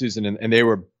John Susan and they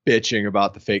were bitching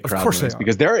about the fake crowd noise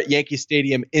because they're at Yankee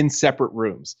Stadium in separate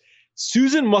rooms.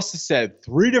 Susan must have said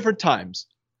 3 different times,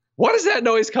 "What is that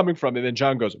noise coming from?" And then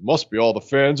John goes, "It must be all the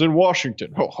fans in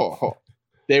Washington." Ho, ho, ho.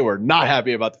 They were not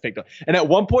happy about the fake noise. And at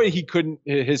one point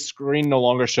his screen no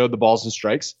longer showed the balls and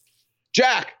strikes.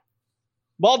 Jack,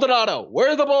 Maldonado,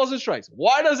 where are the balls and strikes?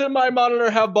 Why doesn't my monitor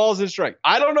have balls and strikes?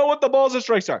 I don't know what the balls and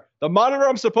strikes are. The monitor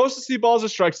I'm supposed to see balls and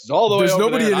strikes is all the way over there.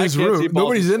 There's nobody in his room.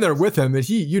 Nobody's in there with him, and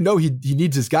he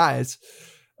needs his guys.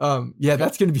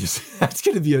 That's gonna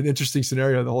be an interesting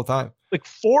scenario the whole time. Like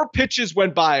 4 pitches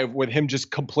went by with him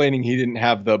just complaining he didn't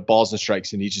have the balls and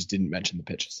strikes, and he just didn't mention the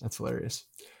pitches. That's hilarious.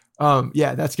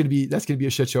 That's gonna be a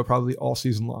shit show probably all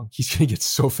season long. He's gonna get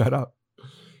so fed up.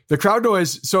 The crowd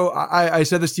noise. So I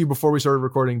said this to you before we started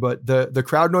recording, but the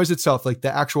crowd noise itself, like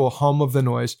the actual hum of the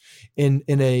noise in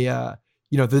a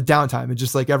the downtime, and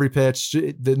just like every pitch,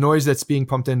 the noise that's being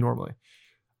pumped in normally.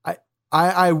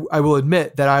 I will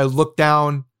admit that I looked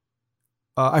down.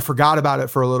 I forgot about it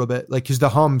for a little bit, like because the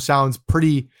hum sounds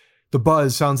pretty. The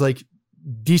buzz sounds like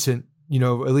decent. At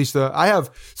least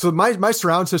my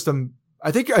surround system.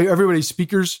 I think everybody's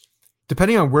speakers,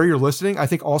 depending on where you're listening, I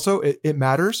think also it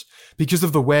matters because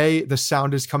of the way the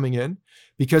sound is coming in,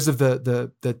 because of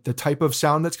the type of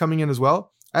sound that's coming in as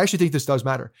well. I actually think this does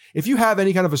matter. If you have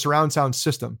any kind of a surround sound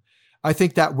system, I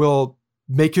think that will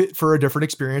make it for a different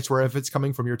experience where if it's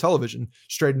coming from your television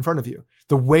straight in front of you,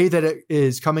 the way that it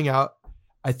is coming out,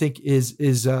 I think is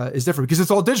different because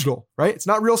it's all digital, right? It's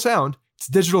not real sound. It's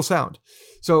digital sound.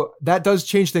 So that does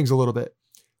change things a little bit.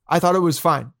 I thought it was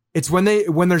fine. It's when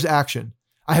there's action,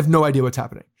 I have no idea what's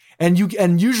happening. And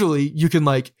usually you can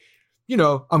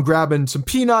I'm grabbing some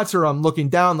peanuts or I'm looking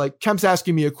down, like Kemp's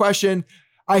asking me a question.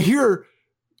 I hear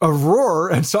a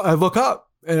roar, and so I look up,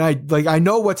 and I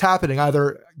know what's happening,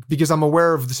 either because I'm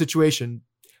aware of the situation.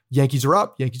 Yankees are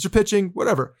up, Yankees are pitching,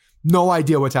 whatever. No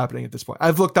idea what's happening at this point.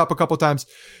 I've looked up a couple times.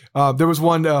 There was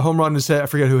one home run to say, I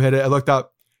forget who hit it. I looked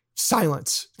up,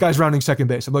 silence. Guy's rounding second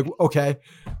base. I'm like, okay,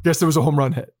 guess there was a home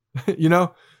run hit. You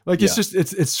know, like it's just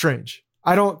it's strange.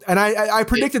 I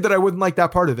predicted that I wouldn't like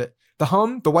that part of it. The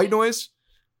hum, the white noise.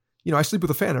 You know, I sleep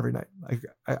with a fan every night.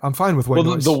 I'm fine with white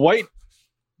noise.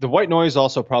 The white noise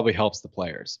also probably helps the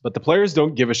players, but the players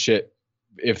don't give a shit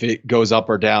if it goes up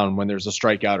or down when there's a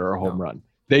strikeout or a home run.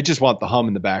 They just want the hum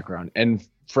in the background. And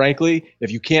frankly,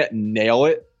 if you can't nail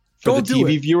it for the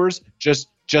TV viewers, just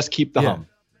keep the hum.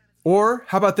 Or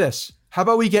how about this? How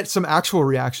about we get some actual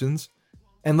reactions,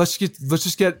 and let's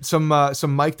just get some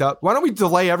mic'd up. Why don't we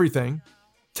delay everything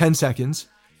 10 seconds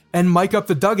and mic up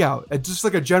the dugout, just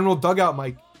like a general dugout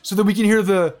mic, so that we can hear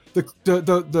those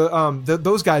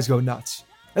guys go nuts.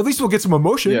 At least we'll get some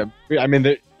emotion. Yeah, I mean,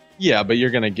 but you're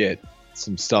gonna get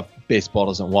some stuff baseball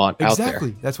doesn't want out there.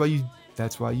 Exactly. That's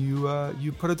why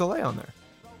you put a delay on there.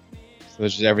 So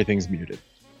just everything's muted.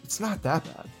 It's not that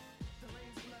bad.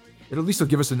 It at least will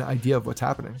give us an idea of what's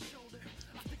happening.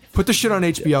 Put the shit on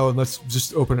HBO and let's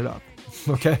just open it up.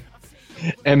 Okay.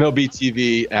 MLB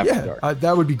TV after dark.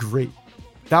 That would be great.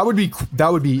 That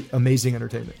would be amazing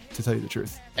entertainment, to tell you the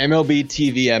truth. MLB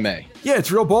TV MA. Yeah,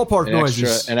 it's real ballpark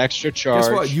noises. An extra charge.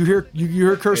 Guess what? You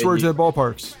hear curse words at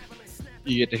ballparks.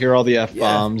 You get to hear all the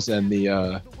F-bombs and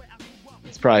the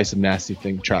it's probably some nasty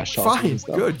trash talk. Fine,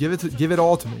 good. Give it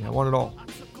all to me. I want it all.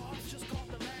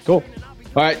 Cool.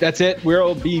 All right, that's it.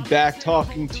 We'll be back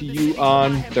talking to you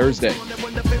on Thursday.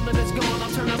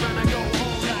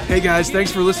 Hey guys,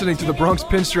 thanks for listening to the Bronx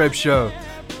Pinstripe Show.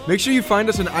 Make sure you find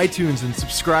us on iTunes and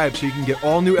subscribe so you can get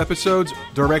all new episodes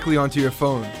directly onto your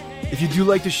phone. If you do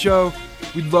like the show,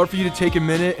 we'd love for you to take a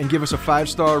minute and give us a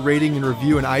 5-star rating and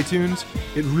review in iTunes.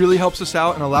 It really helps us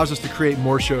out and allows us to create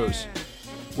more shows.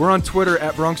 We're on Twitter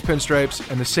at Bronx Pinstripes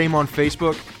and the same on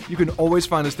Facebook. You can always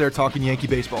find us there talking Yankee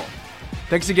baseball.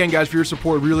 Thanks again, guys, for your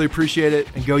support. Really appreciate it,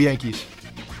 and go Yankees.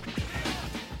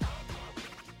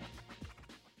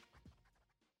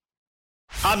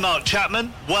 I'm Mark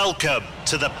Chapman. Welcome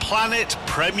to the Planet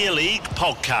Premier League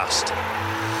podcast.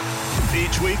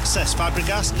 Each week, Cesc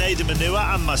Fabregas, Nader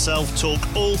Manua and myself talk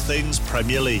all things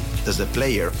Premier League. As a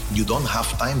player, you don't have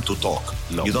time to talk.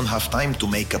 No. You don't have time to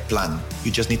make a plan.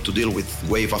 You just need to deal with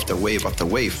wave after wave after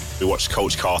wave. We watched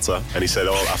Coach Carter, and he said,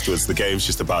 afterwards, the game's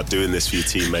just about doing this for your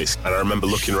teammates. And I remember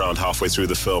looking around halfway through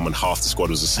the film and half the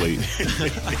squad was asleep.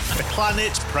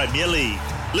 Planet Premier League.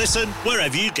 Listen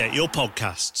wherever you get your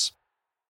podcasts.